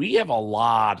we have a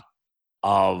lot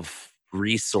of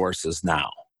resources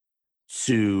now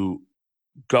to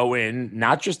go in,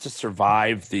 not just to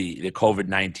survive the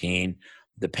COVID-19,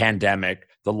 the pandemic,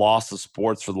 the loss of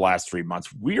sports for the last 3 months.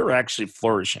 We are actually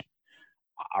flourishing.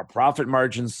 Our profit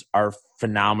margins are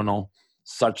phenomenal,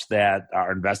 such that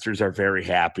our investors are very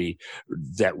happy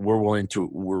that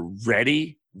we're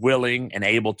ready, willing, and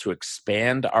able to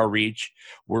expand our reach.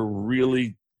 We're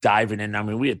really diving in. I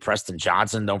mean, we had Preston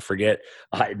Johnson, don't forget.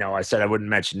 I know I said I wouldn't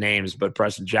mention names, but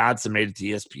Preston Johnson made it to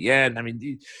ESPN. I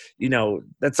mean,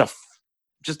 that's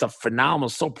just a phenomenal,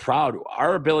 so proud.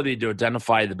 Our ability to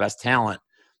identify the best talent,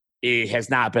 it has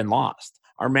not been lost.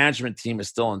 Our management team is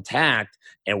still intact,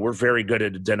 and we're very good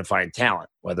at identifying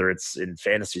talent, whether it's in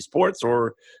fantasy sports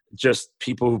or just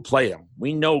people who play them.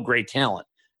 We know great talent,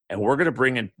 and we're going to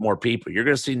bring in more people. You're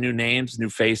going to see new names,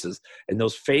 new faces, and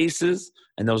those faces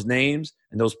and those names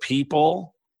and those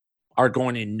people are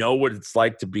going to know what it's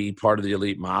like to be part of the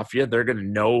Elite Mafia. They're going to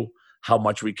know how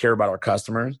much we care about our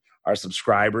customers, our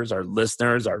subscribers, our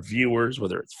listeners, our viewers,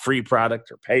 whether it's free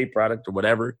product or pay product or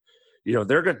whatever.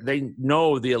 They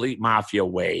know the Elite Mafia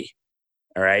way.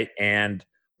 All right. And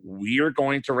we are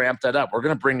going to ramp that up. We're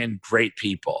going to bring in great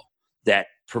people that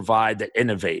provide, that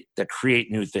innovate, that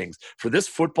create new things. For this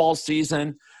football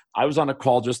season, I was on a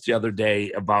call just the other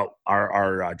day about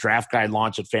our draft guide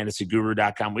launch at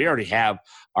fantasyguru.com. We already have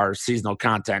our seasonal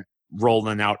content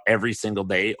rolling out every single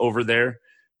day over there.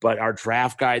 But our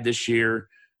draft guide this year,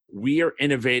 we are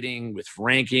innovating with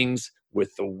rankings,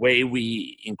 with the way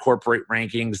we incorporate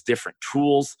rankings, different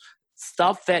tools,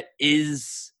 stuff that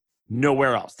is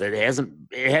nowhere else. It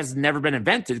has never been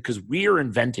invented because we are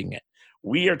inventing it.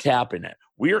 We are tapping it.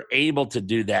 We are able to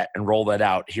do that and roll that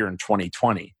out here in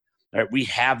 2020. Right? We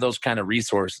have those kind of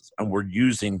resources and we're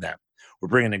using them. We're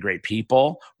bringing in great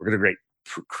people. We're going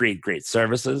to create great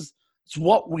services. It's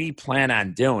what we plan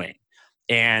on doing.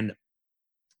 And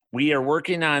we are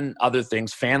working on other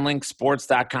things.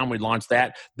 FanlinkSports.com, we launched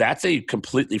that. That's a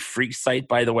completely free site,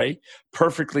 by the way,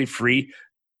 perfectly free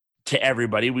to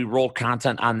everybody. We roll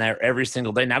content on there every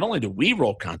single day. Not only do we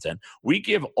roll content, we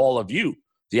give all of you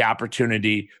the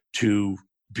opportunity to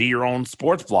be your own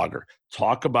sports blogger.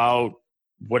 Talk about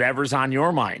whatever's on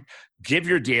your mind. Give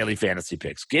your daily fantasy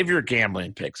picks. Give your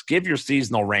gambling picks. Give your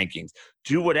seasonal rankings.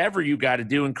 Do whatever you got to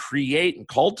do and create and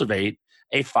cultivate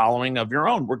a following of your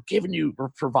own. We're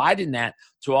providing that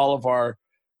to all of our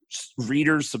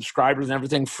readers, subscribers, and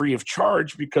everything free of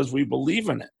charge because we believe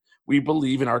in it. We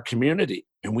believe in our community,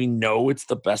 and we know it's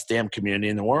the best damn community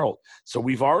in the world. So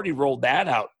we've already rolled that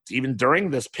out even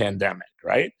during this pandemic,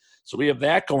 right? So we have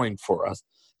that going for us.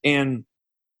 And,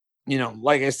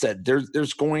 like I said,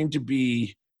 there's going to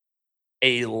be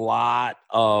a lot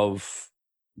of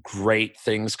great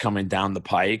things coming down the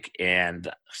pike,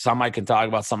 and some I can talk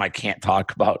about, some I can't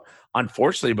talk about,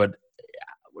 unfortunately. But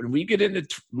when we get into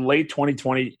late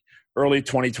 2020, early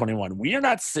 2021, we are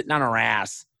not sitting on our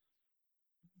ass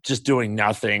just doing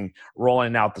nothing,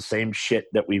 rolling out the same shit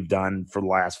that we've done for the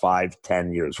last 5,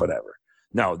 10 years, whatever.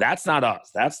 No, that's not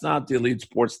us. That's not the Elite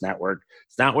Sports Network.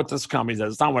 It's not what this company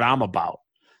does. It's not what I'm about.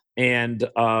 And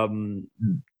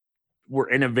we're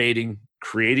innovating,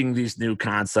 creating these new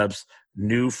concepts,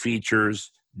 new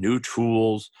features, new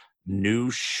tools, new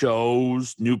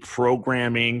shows, new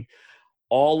programming,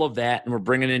 all of that. And we're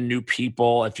bringing in new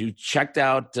people. If you checked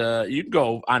out, you can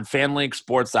go on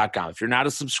fanlinksports.com. If you're not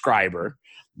a subscriber,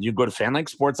 you go to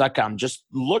fanlinksports.com. Just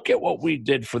look at what we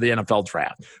did for the NFL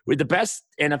draft. We had the best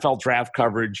NFL draft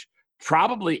coverage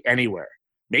probably anywhere.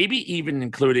 maybe even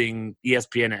including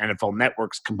ESPN and NFL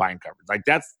Network's combined coverage. Like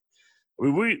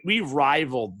we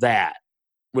rivaled that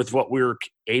with what we were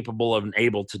capable of and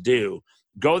able to do.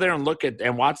 Go there and look at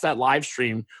and watch that live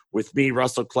stream with me,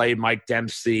 Russell Clay, Mike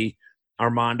Dempsey,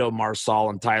 Armando Marsal,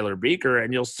 and Tyler Beaker,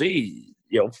 and you'll see,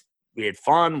 we had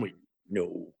fun. We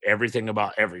knew everything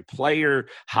about every player,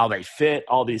 how they fit,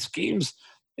 all these schemes.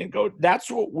 And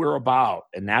that's what we're about,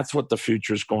 and that's what the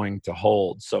future is going to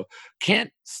hold. So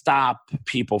can't stop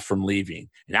people from leaving.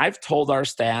 And I've told our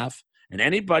staff and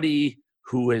anybody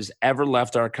who has ever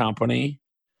left our company,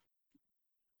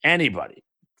 anybody,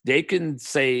 they can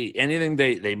say anything.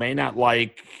 They may not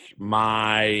like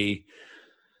my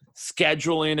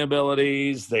scheduling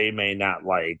abilities. They may not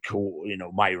like,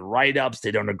 my write-ups. They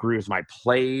don't agree with my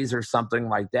plays or something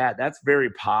like that. That's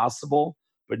very possible.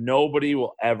 But nobody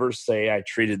will ever say I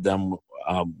treated them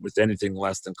with anything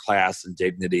less than class and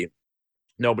dignity.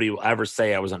 Nobody will ever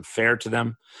say I was unfair to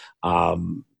them.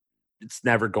 It's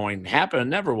never going to happen. It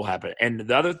never will happen. And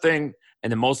the other thing,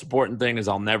 and the most important thing, is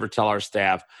I'll never tell our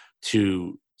staff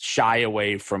to shy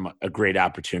away from a great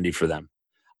opportunity for them.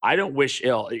 I don't wish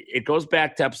ill. It goes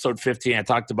back to episode 15. I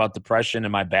talked about depression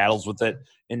and my battles with it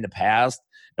in the past.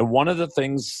 And one of the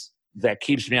things that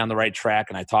keeps me on the right track,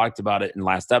 and I talked about it in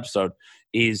last episode,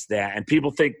 is that, and people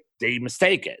think they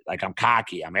mistake it, like I'm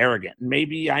cocky, I'm arrogant.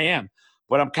 Maybe I am,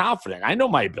 but I'm confident. I know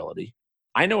my ability.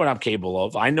 I know what I'm capable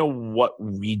of. I know what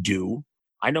we do.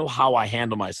 I know how I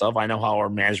handle myself. I know how our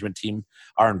management team,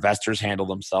 our investors handle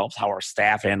themselves, how our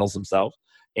staff handles themselves.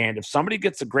 And if somebody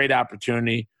gets a great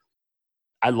opportunity,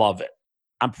 I love it.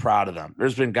 I'm proud of them.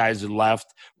 There's been guys who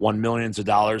left, won millions of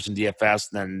dollars in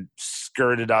DFS, and then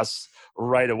skirted us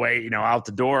right away, out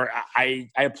the door. I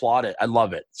applaud it. I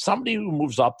love it. Somebody who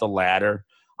moves up the ladder,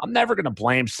 I'm never going to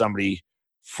blame somebody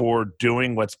for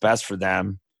doing what's best for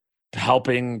them,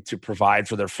 helping to provide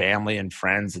for their family and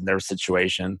friends in their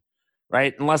situation,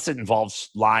 right? Unless it involves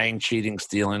lying, cheating,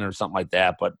 stealing, or something like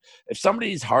that. But if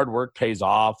somebody's hard work pays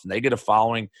off and they get a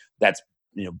following that's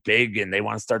big, and they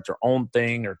want to start their own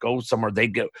thing or go somewhere, they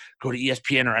go to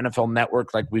ESPN or NFL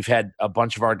Network, like we've had a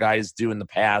bunch of our guys do in the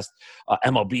past.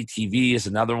 MLB TV is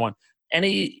another one.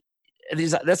 Any of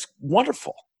these, that's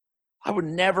wonderful. I would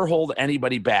never hold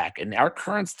anybody back. And our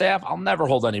current staff, I'll never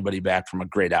hold anybody back from a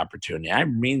great opportunity. I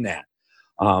mean that.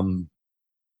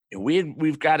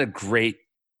 We've got a great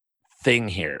thing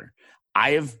here.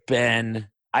 I've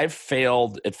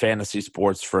failed at fantasy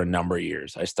sports for a number of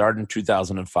years. I started in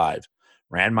 2005.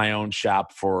 Ran my own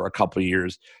shop for a couple of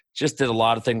years, just did a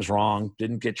lot of things wrong,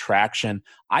 didn't get traction.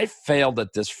 I failed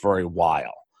at this for a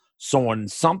while. So when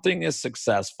something is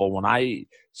successful, when I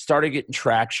started getting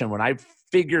traction, when I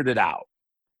figured it out,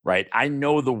 right, I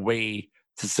know the way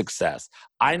to success.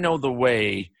 I know the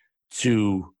way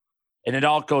to, and it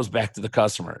all goes back to the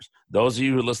customers. Those of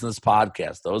you who listen to this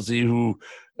podcast, those of you who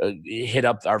hit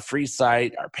up our free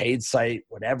site, our paid site,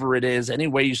 whatever it is, any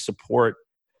way you support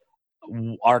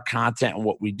our content and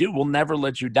what we do, we'll never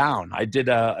let you down. I did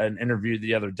an interview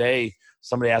the other day.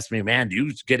 Somebody asked me, man, do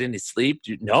you get any sleep?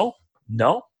 No.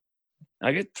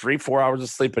 I get 3-4 hours of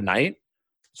sleep a night.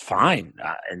 It's fine.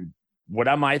 And what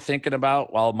am I thinking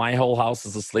about? Well, my whole house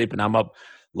is asleep, and I'm up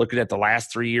looking at the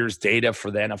last 3 years data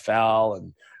for the NFL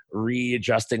and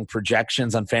readjusting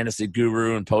projections on Fantasy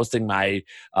Guru and posting my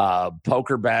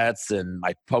poker bets and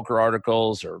my poker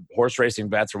articles or horse racing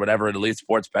bets or whatever at Elite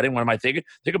Sports Betting. What am I thinking?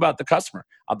 Think about the customer.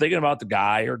 I'm thinking about the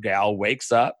guy or gal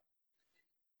wakes up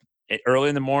early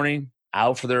in the morning,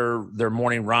 out for their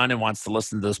morning run, and wants to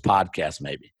listen to this podcast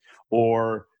maybe.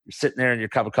 Or you're sitting there in your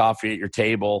cup of coffee at your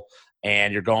table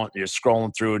and you're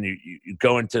scrolling through, and you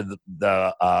go into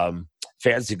the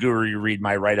Fantasy Guru, you read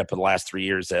my write-up of the last 3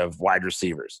 years of wide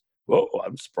receivers. Whoa,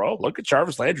 I'm pro. Look at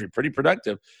Jarvis Landry, pretty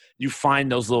productive. You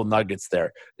find those little nuggets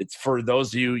there. It's for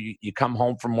those of you come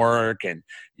home from work and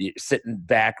you're sitting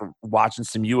back watching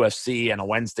some UFC on a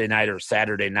Wednesday night or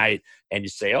Saturday night, and you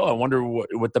say, oh, I wonder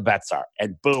what the bets are.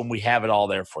 And boom, we have it all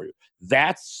there for you.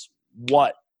 That's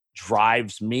what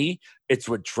drives me. It's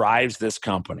what drives this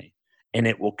company, and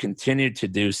it will continue to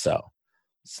do so.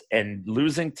 And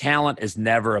losing talent is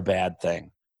never a bad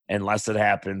thing unless it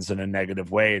happens in a negative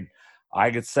way. And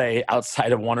I could say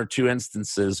outside of one or two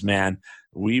instances, man,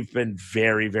 we've been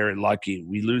very, very lucky.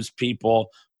 We lose people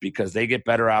because they get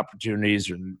better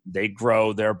opportunities and they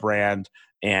grow their brand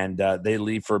and they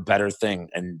leave for a better thing.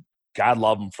 And God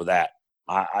love them for that.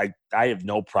 I have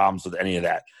no problems with any of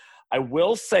that. I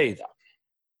will say, though,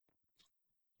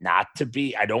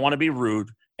 I don't want to be rude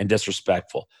and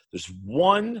disrespectful. There's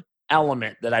one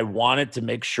element that I wanted to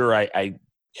make sure I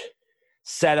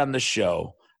said on the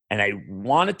show, and I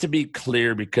want it to be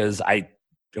clear because I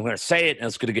I'm going to say it and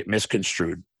it's going to get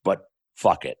misconstrued, but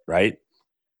fuck it, right?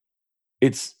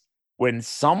 It's when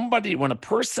a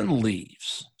person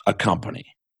leaves a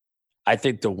company, I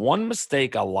think the one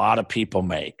mistake a lot of people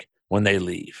make when they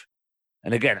leave,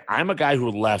 and again, I'm a guy who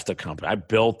left a company. I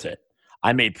built it.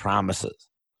 I made promises,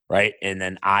 right? And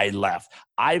then I left.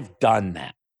 I've done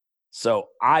that. So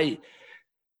I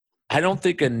don't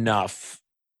think enough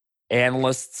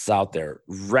analysts out there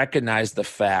recognize the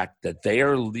fact that they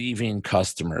are leaving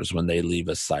customers when they leave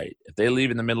a site. If they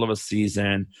leave in the middle of a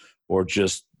season or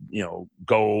just,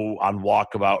 go on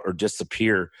walkabout or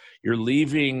disappear, you're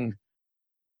leaving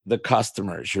the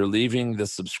customers, you're leaving the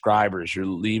subscribers, you're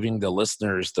leaving the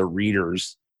listeners, the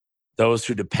readers, those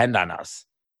who depend on us.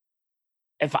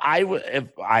 If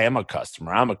I am a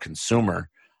customer, I'm a consumer,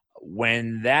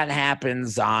 when that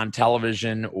happens on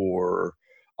television or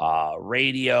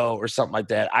radio or something like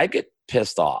that, I get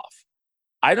pissed off.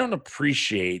 I don't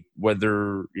appreciate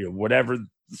whether, whatever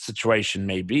the situation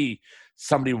may be,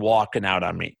 somebody walking out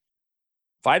on me.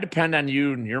 If I depend on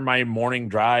you and you're my morning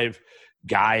drive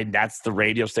guy, and that's the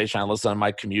radio station I listen on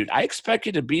my commute, I expect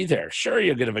you to be there. Sure,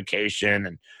 you'll get a vacation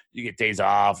and you get days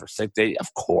off or sick day,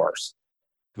 of course.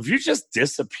 If you just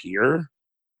disappear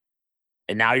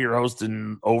and now you're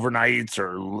hosting overnights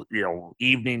or,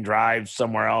 evening drives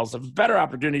somewhere else, if it's a better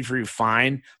opportunity for you,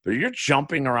 fine. But if you're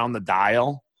jumping around the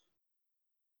dial,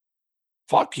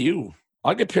 fuck you.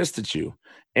 I'll get pissed at you.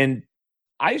 And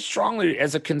I strongly,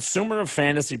 as a consumer of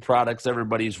fantasy products,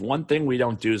 everybody's one thing we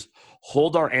don't do is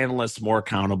hold our analysts more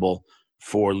accountable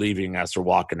for leaving us or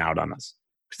walking out on us.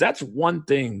 Because that's one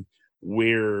thing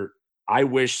where I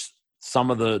wish some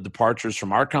of the departures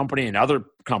from our company and other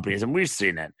companies, and we've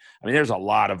seen it. I mean, there's a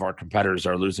lot of our competitors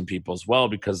are losing people as well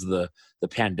because of the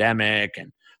pandemic.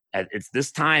 And it's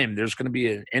this time, there's going to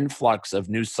be an influx of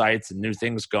new sites and new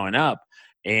things going up.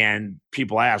 And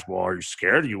people ask, well, are you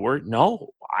scared? Are you worried? No,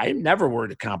 I'm never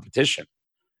worried of competition.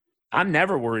 I'm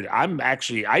never worried. I'm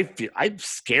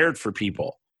scared for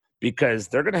people because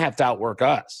they're going to have to outwork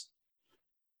us.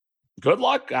 Good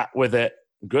luck with it.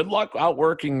 Good luck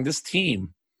outworking this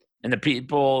team and the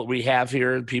people we have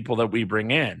here, the people that we bring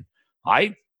in.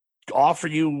 I offer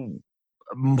you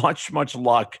much, much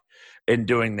luck in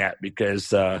doing that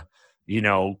because,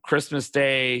 Christmas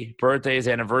Day, birthdays,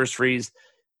 anniversaries,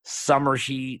 summer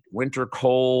heat, winter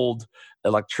cold,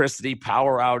 electricity,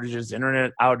 power outages,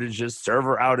 internet outages,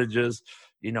 server outages,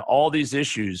 all these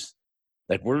issues.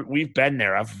 Like we've been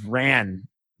there. I've ran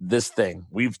this thing.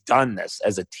 We've done this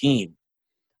as a team.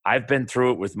 I've been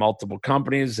through it with multiple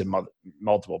companies and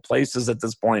multiple places at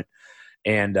this point.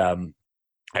 And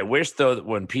I wish, though, that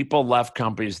when people left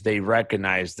companies, they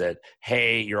recognized that,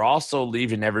 hey, you're also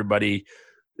leaving everybody,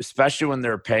 especially when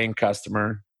they're a paying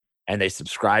customer and they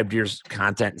subscribe to your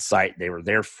content and site. They were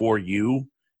there for you.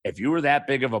 If you were that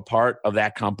big of a part of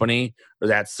that company or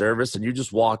that service and you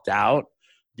just walked out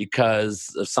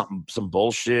because of some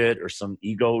bullshit or some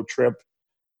ego trip,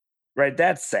 right,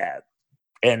 that's sad.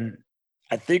 And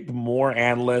I think more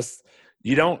analysts,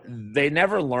 they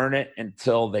never learn it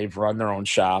until they've run their own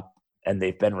shop and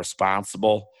they've been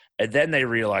responsible. And then they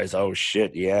realize, oh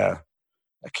shit, yeah,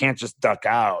 I can't just duck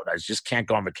out. I just can't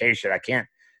go on vacation. I can't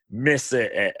miss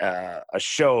a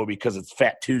show because it's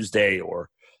Fat Tuesday or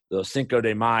the Cinco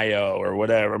de Mayo or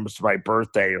whatever. It's my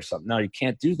birthday or something. No, you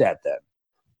can't do that then,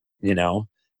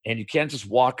 and you can't just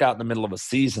walk out in the middle of a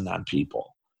season on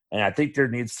people. And I think there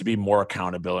needs to be more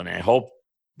accountability. And I hope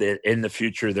that in the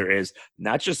future there is,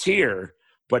 not just here,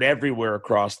 but everywhere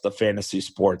across the fantasy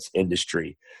sports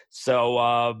industry.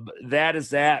 So that is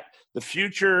that. The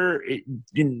future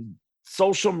in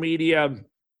social media,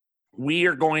 we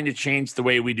are going to change the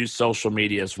way we do social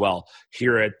media as well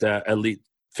here at Elite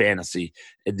Fantasy,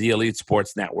 at the Elite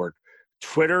Sports Network.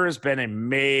 Twitter has been a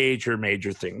major,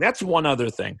 major thing. That's one other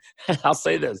thing. I'll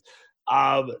say this.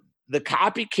 The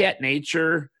copycat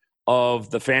nature of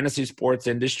the fantasy sports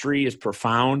industry is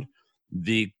profound.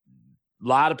 A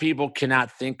lot of people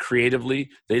cannot think creatively.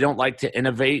 They don't like to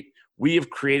innovate. We have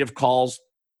creative calls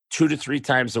 2 to 3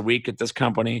 times a week at this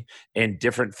company in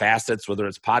different facets, whether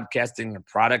it's podcasting and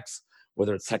products,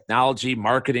 whether it's technology,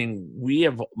 marketing. We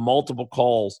have multiple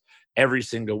calls every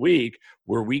single week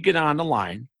where we get on the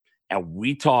line and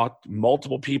we talk to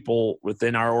multiple people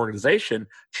within our organization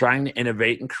trying to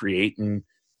innovate and create and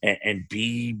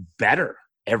be better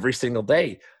every single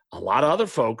day. A lot of other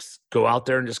folks go out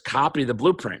there and just copy the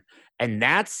blueprint. And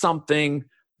that's something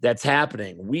that's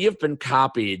happening. We have been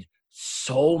copied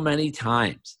so many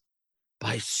times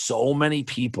by so many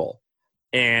people.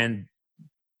 And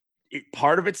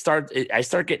part of it I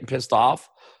start getting pissed off.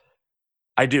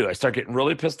 I do. I start getting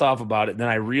really pissed off about it. And then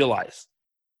I realize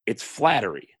it's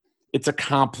flattery. It's a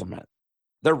compliment.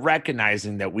 They're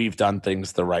recognizing that we've done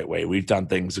things the right way. We've done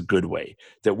things a good way,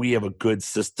 that we have a good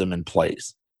system in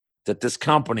place, that this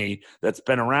company that's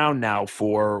been around now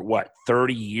for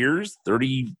 30 years,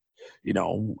 30,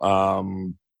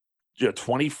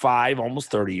 25, almost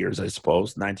 30 years, I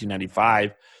suppose,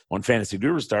 1995, when Fantasy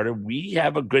Guru started, we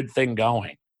have a good thing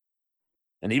going.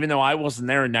 And even though I wasn't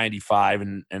there in 95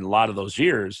 and a lot of those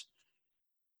years,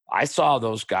 I saw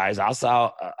those guys. I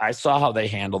saw how they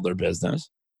handled their business.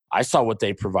 I saw what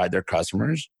they provide their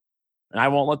customers, and I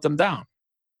won't let them down.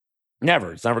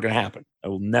 Never. It's never going to happen. I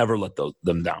will never let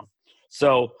them down.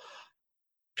 So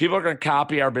people are going to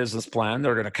copy our business plan.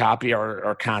 They're going to copy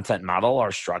our content model,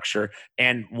 our structure.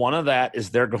 And one of that is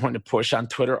they're going to push on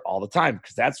Twitter all the time,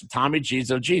 because that's Tommy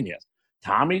G's a genius.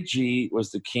 Tommy G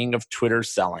was the king of Twitter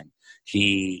selling.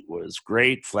 He was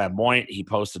great, flamboyant. He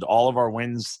posted all of our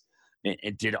wins.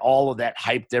 It did all of that,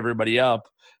 hyped everybody up.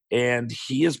 And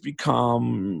he has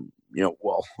become,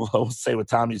 I'll say what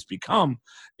Tommy's become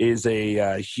is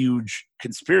a huge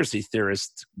conspiracy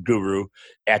theorist guru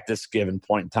at this given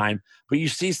point in time. But you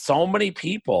see so many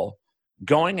people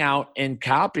going out and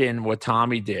copying what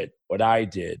Tommy did, what I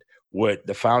did, what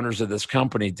the founders of this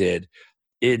company did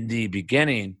in the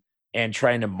beginning, and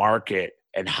trying to market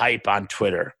and hype on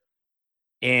Twitter.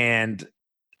 And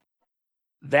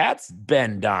that's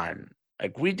been done.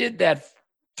 Like, we did that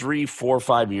 3, 4,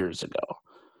 5 years ago.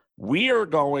 We are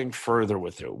going further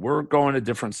with it. We're going to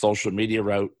different social media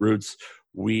routes.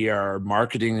 We are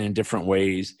marketing in different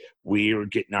ways. We are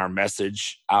getting our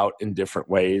message out in different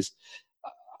ways.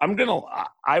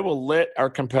 I will let our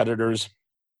competitors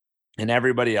and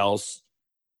everybody else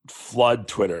flood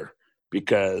Twitter,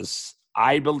 because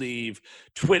I believe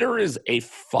Twitter is a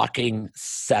fucking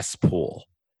cesspool.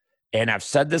 And I've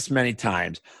said this many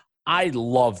times. I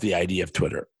love the idea of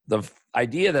Twitter. The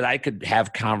idea that I could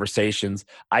have conversations.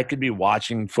 I could be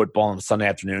watching football on a Sunday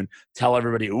afternoon, tell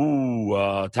everybody,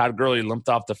 Todd Gurley limped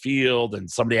off the field.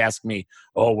 And somebody asked me,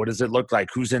 what does it look like?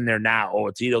 Who's in there now? Oh,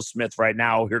 it's Edo Smith right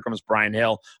now. Here comes Brian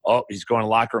Hill. Oh, he's going to the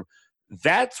locker room.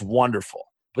 That's wonderful.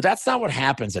 But that's not what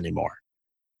happens anymore.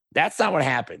 That's not what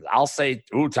happens. I'll say,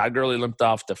 Todd Gurley limped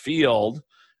off the field.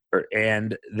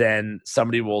 And then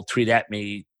somebody will tweet at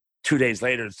me 2 days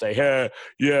later and say, hey,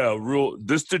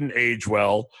 this didn't age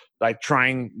well. Like,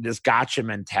 trying this gotcha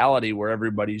mentality where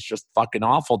everybody's just fucking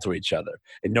awful to each other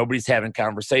and nobody's having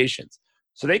conversations.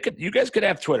 So you guys could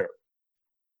have Twitter.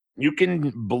 You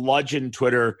can bludgeon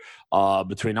Twitter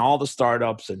between all the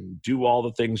startups and do all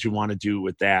the things you want to do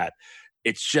with that.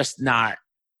 It's just not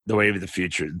the way of the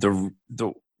future.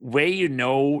 The way you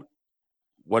know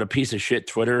what a piece of shit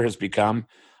Twitter has become,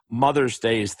 Mother's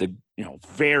Day is the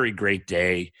very great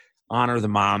day. Honor the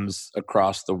moms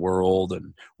across the world,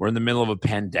 and we're in the middle of a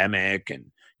pandemic,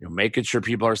 and making sure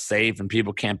people are safe and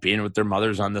people can't be in with their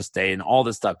mothers on this day and all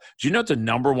this stuff. Do you know what the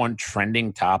number one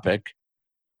trending topic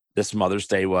this Mother's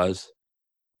Day was?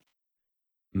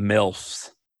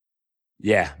 MILFs.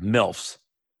 Yeah, MILFs.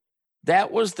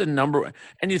 That was the number one.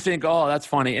 And you think, that's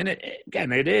funny. And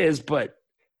it is, but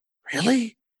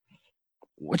really?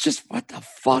 What the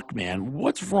fuck, man?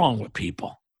 What's wrong with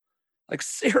people? Like,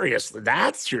 seriously,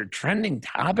 that's your trending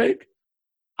topic?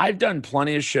 I've done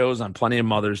plenty of shows on plenty of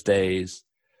Mother's Days,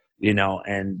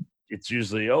 and it's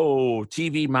usually,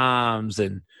 TV moms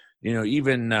and,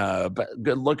 even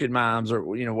good-looking moms or,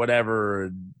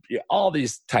 whatever, all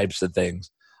these types of things.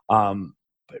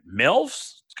 But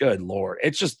MILFs, good Lord.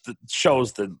 It just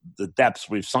shows the depths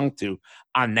we've sunk to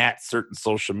on that certain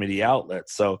social media outlet.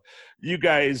 So you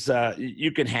guys,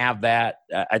 you can have that.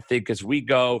 I think as we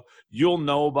go, you'll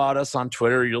know about us on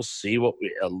Twitter. You'll see what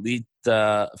Elite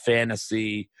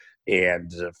Fantasy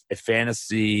and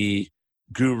Fantasy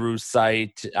Guru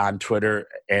site on Twitter,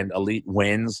 and Elite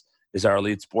Wins is our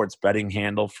Elite Sports betting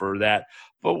handle for that.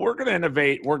 But we're going to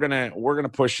innovate. We're going to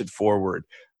push it forward.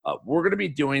 We're going to be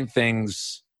doing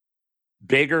things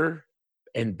bigger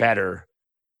and better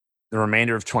the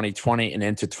remainder of 2020 and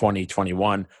into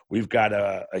 2021. We've got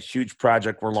a huge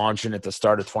project we're launching at the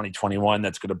start of 2021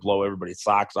 that's going to blow everybody's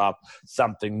socks off,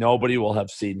 something nobody will have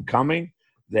seen coming,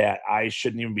 that I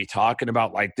shouldn't even be talking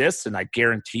about like this. And I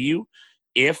guarantee you,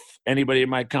 if anybody in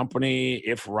my company,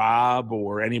 if Rob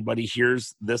or anybody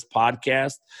hears this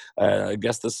podcast, I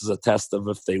guess this is a test of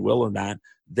if they will or not,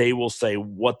 they will say,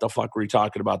 what the fuck were you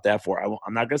talking about that for?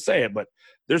 I'm not going to say it, but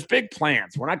there's big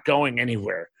plans. We're not going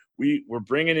anywhere. We're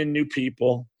bringing in new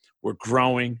people. We're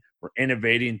growing. We're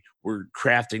innovating. We're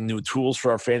crafting new tools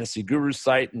for our Fantasy Guru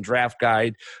site and draft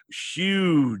guide.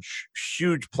 Huge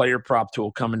player prop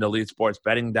tool coming to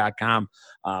EliteSportsBetting.com.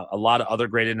 A lot of other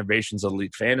great innovations at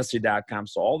EliteFantasy.com.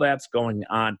 So all that's going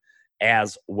on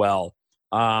as well.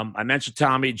 I mentioned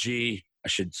Tommy G. I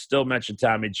should still mention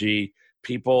Tommy G.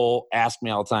 People ask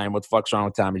me all the time, what the fuck's wrong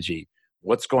with Tommy G?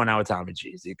 What's going on with Tommy G?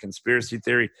 Is he a conspiracy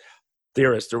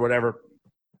theorist or whatever?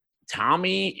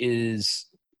 Tommy is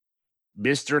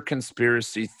Mr.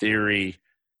 Conspiracy Theory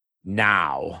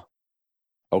now.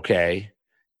 Okay.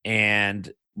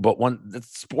 But when the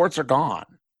sports are gone,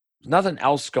 there's nothing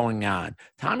else going on.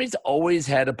 Tommy's always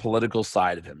had a political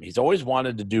side of him. He's always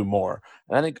wanted to do more.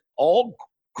 And I think all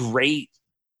great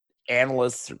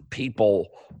analysts, people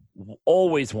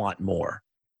always want more,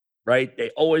 right? They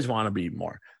always want to be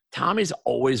more. Tommy's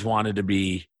always wanted to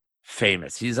be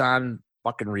famous. He's on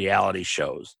fucking reality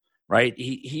shows, right?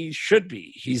 He should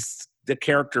be. He's the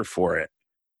character for it,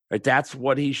 right? That's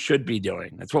what he should be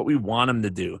doing. That's what we want him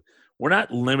to do. We're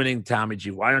not limiting Tommy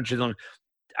G. Why don't you?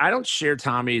 I don't share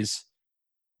Tommy's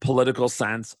political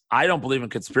sense. I don't believe in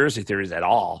conspiracy theories at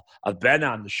all. I've been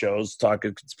on the shows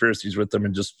talking conspiracies with him,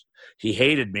 and just he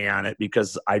hated me on it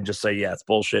because I just say, yeah, it's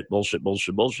bullshit, bullshit,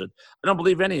 bullshit, bullshit. I don't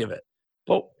believe any of it.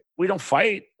 But we don't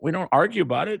fight. We don't argue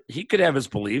about it. He could have his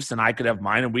beliefs and I could have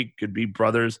mine, and we could be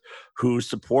brothers who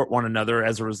support one another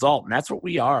as a result. And that's what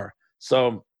we are.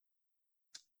 So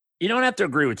you don't have to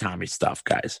agree with Tommy's stuff,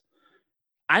 guys.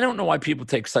 I don't know why people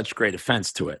take such great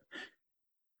offense to it.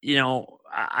 You know,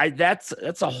 that's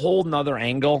a whole nother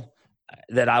angle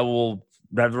that I will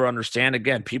never understand.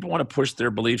 Again, people want to push their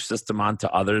belief system onto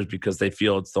others because they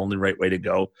feel it's the only right way to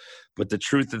go. But the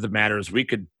truth of the matter is we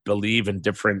could believe in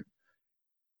different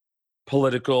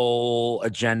political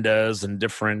agendas and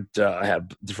have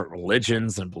different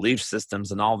religions and belief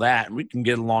systems and all that, and we can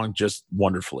get along just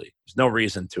wonderfully. There's no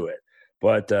reason to it.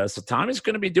 But so Tommy's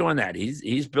going to be doing that.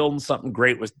 He's building something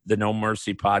great with the No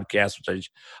Mercy podcast,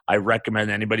 which I recommend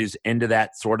anybody's into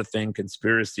that sort of thing,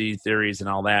 conspiracy theories and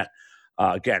all that.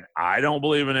 Again, I don't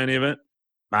believe in any of it.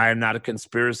 I am not a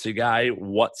conspiracy guy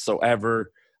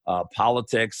whatsoever.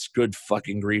 Politics, good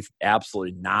fucking grief,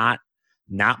 absolutely not.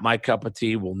 Not my cup of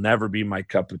tea. Will never be my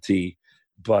cup of tea.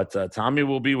 But Tommy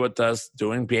will be with us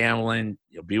doing gambling.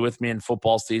 He'll be with me in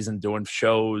football season doing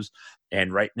shows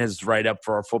and writing his write-up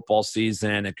for our football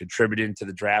season and contributing to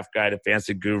the draft guide at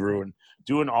Fantasy Guru and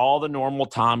doing all the normal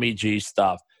Tommy G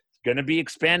stuff. He's going to be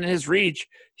expanding his reach.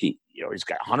 He's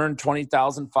got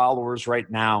 120,000 followers right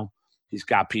now. He's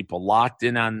got people locked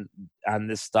in on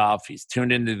this stuff. He's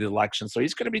tuned into the election. So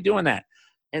he's going to be doing that.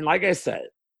 And like I said,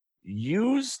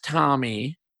 use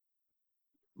Tommy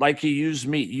like he used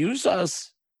me. Use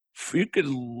us. You could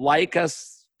like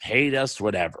us, hate us,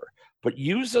 whatever. But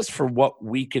use us for what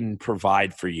we can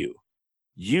provide for you.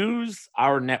 Use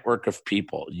our network of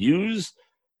people. Use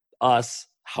us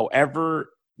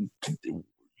however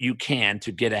you can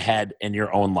to get ahead in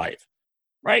your own life,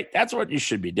 right? That's what you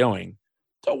should be doing.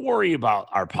 Don't worry about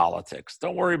our politics.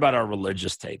 Don't worry about our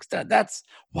religious takes. That's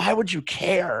why would you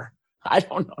care? I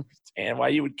don't understand why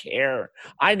you would care.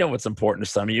 I know what's important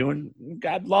to some of you, and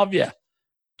God love you.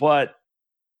 But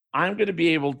I'm going to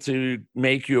be able to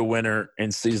make you a winner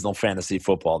in seasonal fantasy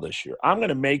football this year. I'm going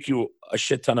to make you a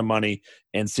shit ton of money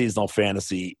in seasonal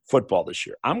fantasy football this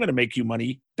year. I'm going to make you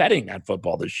money betting on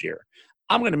football this year.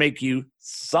 I'm going to make you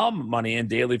some money in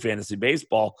daily fantasy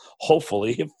baseball,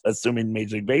 hopefully, assuming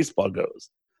Major League Baseball goes,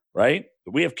 right?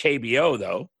 We have KBO,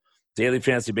 though. Daily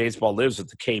Fantasy Baseball lives with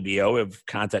the KBO. We have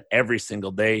content every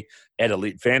single day at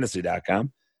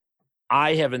EliteFantasy.com.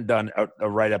 I haven't done a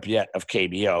write-up yet of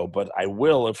KBO, but I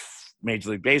will if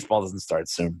Major League Baseball doesn't start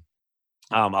soon.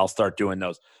 I'll start doing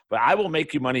those. But I will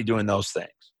make you money doing those things,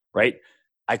 right?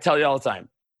 I tell you all the time,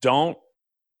 don't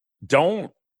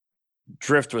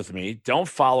drift with me. Don't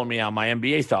follow me on my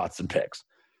NBA thoughts and picks.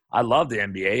 I love the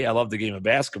NBA. I love the game of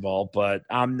basketball, but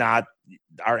I'm not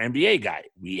our NBA guy.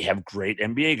 We have great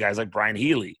NBA guys like Brian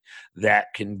Healy that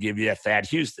can give you a Thad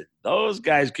Houston. Those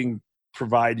guys can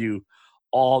provide you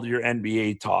all your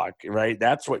NBA talk, right?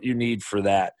 That's what you need for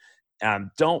that.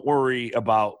 Don't worry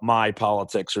about my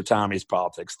politics or Tommy's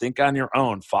politics. Think on your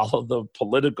own. Follow the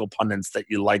political pundits that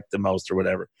you like the most or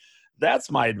whatever.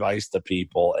 That's my advice to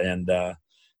people. And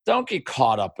don't get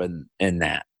caught up in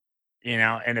that,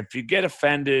 and if you get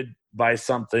offended by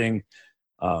something,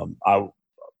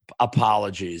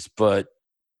 apologies. But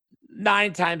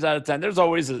 9 times out of 10, there's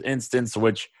always an instance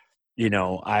which, me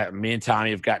and Tommy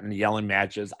have gotten yelling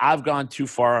matches. I've gone too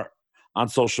far on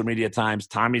social media times.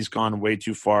 Tommy's gone way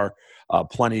too far,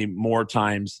 plenty more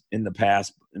times in the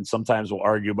past. And sometimes we'll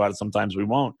argue about it. Sometimes we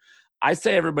won't. I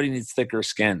say everybody needs thicker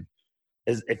skin.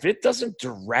 If it doesn't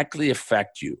directly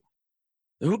affect you,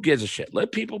 who gives a shit?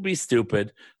 Let people be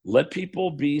stupid. Let people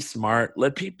be smart.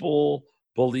 Let people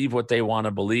believe what they want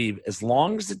to believe, as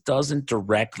long as it doesn't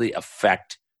directly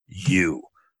affect you.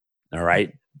 All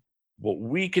right? What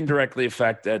we can directly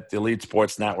affect at the Elite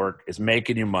Sports Network is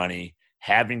making you money,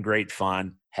 having great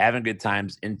fun, having good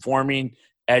times, informing,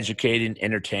 educating,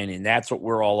 entertaining. That's what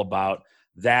we're all about.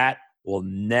 That will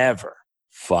never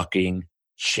fucking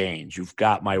change. You've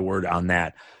got my word on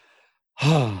that.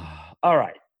 All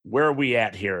right. Where are we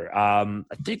at here? I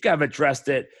think I've addressed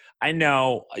it. I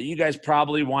know you guys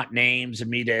probably want names and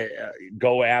me to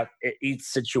go at each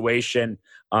situation.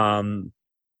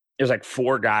 There's like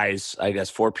 4 guys, I guess,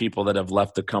 4 people that have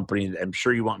left the company. I'm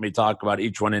sure you want me to talk about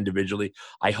each one individually.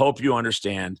 I hope you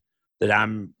understand that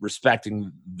I'm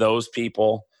respecting those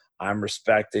people. I'm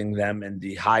respecting them in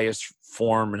the highest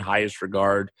form and highest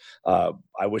regard. I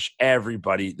wish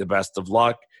everybody the best of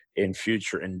luck in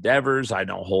future endeavors. I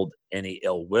don't hold any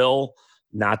ill will.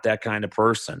 Not that kind of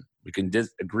person. We can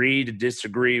agree to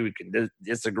disagree. We can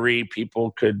disagree.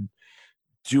 People could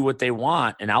do what they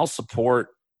want, and I'll support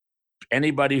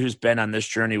anybody who's been on this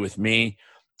journey with me,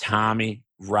 Tommy,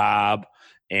 Rob,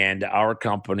 and our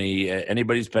company.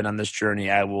 Anybody who's been on this journey,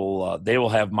 they will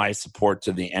have my support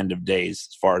to the end of days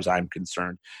as far as I'm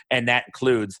concerned. And that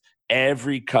includes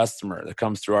every customer that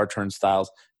comes through our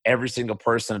turnstiles, every single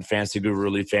person at Fantasy Guru,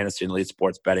 Elite Fantasy, and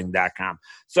EliteSportsBetting.com.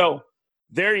 So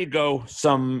there you go.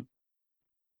 Some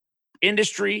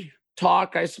industry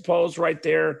talk, I suppose, right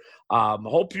there.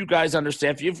 Hope you guys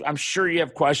understand. I'm sure you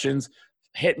have questions.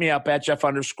 Hit me up at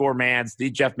Jeff_Mans,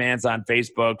 the Jeff Mans on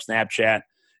Facebook, Snapchat,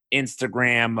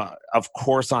 Instagram, of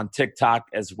course on TikTok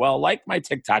as well. Like my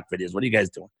TikTok videos. What are you guys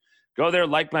doing? Go there,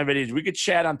 like my videos. We could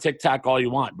chat on TikTok all you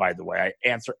want, by the way. I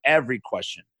answer every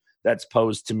question that's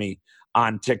posed to me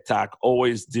on TikTok.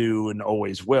 Always do and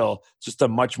always will. It's just a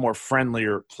much more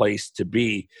friendlier place to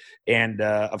be. And,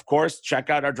 of course, check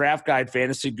out our draft guide,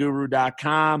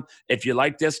 fantasyguru.com. If you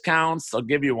like discounts, I'll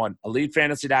give you one.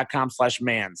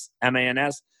 EliteFantasy.com/MANS,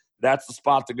 MANS. That's the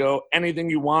spot to go. Anything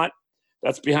you want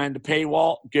that's behind the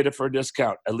paywall, get it for a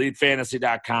discount.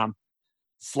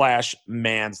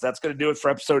 EliteFantasy.com/MANS. That's going to do it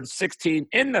for episode 16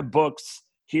 in the books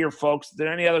here, folks. Are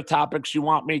there any other topics you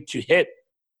want me to hit,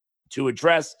 to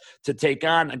address, to take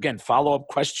on? Again, follow-up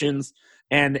questions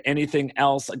and anything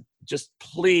else. Just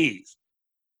please,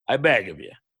 I beg of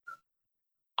you.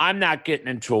 I'm not getting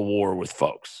into a war with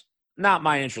folks. Not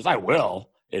my interest. I will.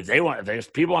 If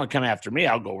people want to come after me,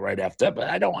 I'll go right after that.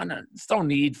 But I don't want to. There's no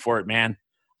need for it, man.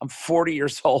 I'm 40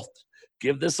 years old.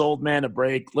 Give this old man a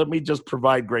break. Let me just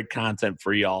provide great content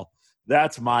for y'all.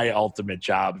 That's my ultimate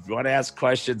job. If you want to ask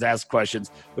questions, ask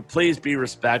questions. But please be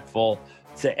respectful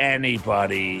to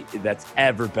anybody that's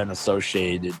ever been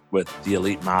associated with the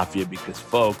Elite Mafia, because,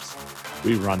 folks,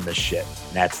 we run this shit,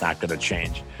 and that's not going to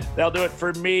change. That'll do it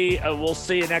for me. We'll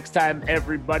see you next time,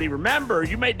 everybody. Remember,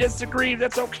 you may disagree.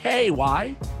 That's okay.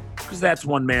 Why? Because that's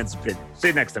one man's opinion. See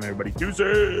you next time, everybody.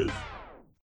 Deuces.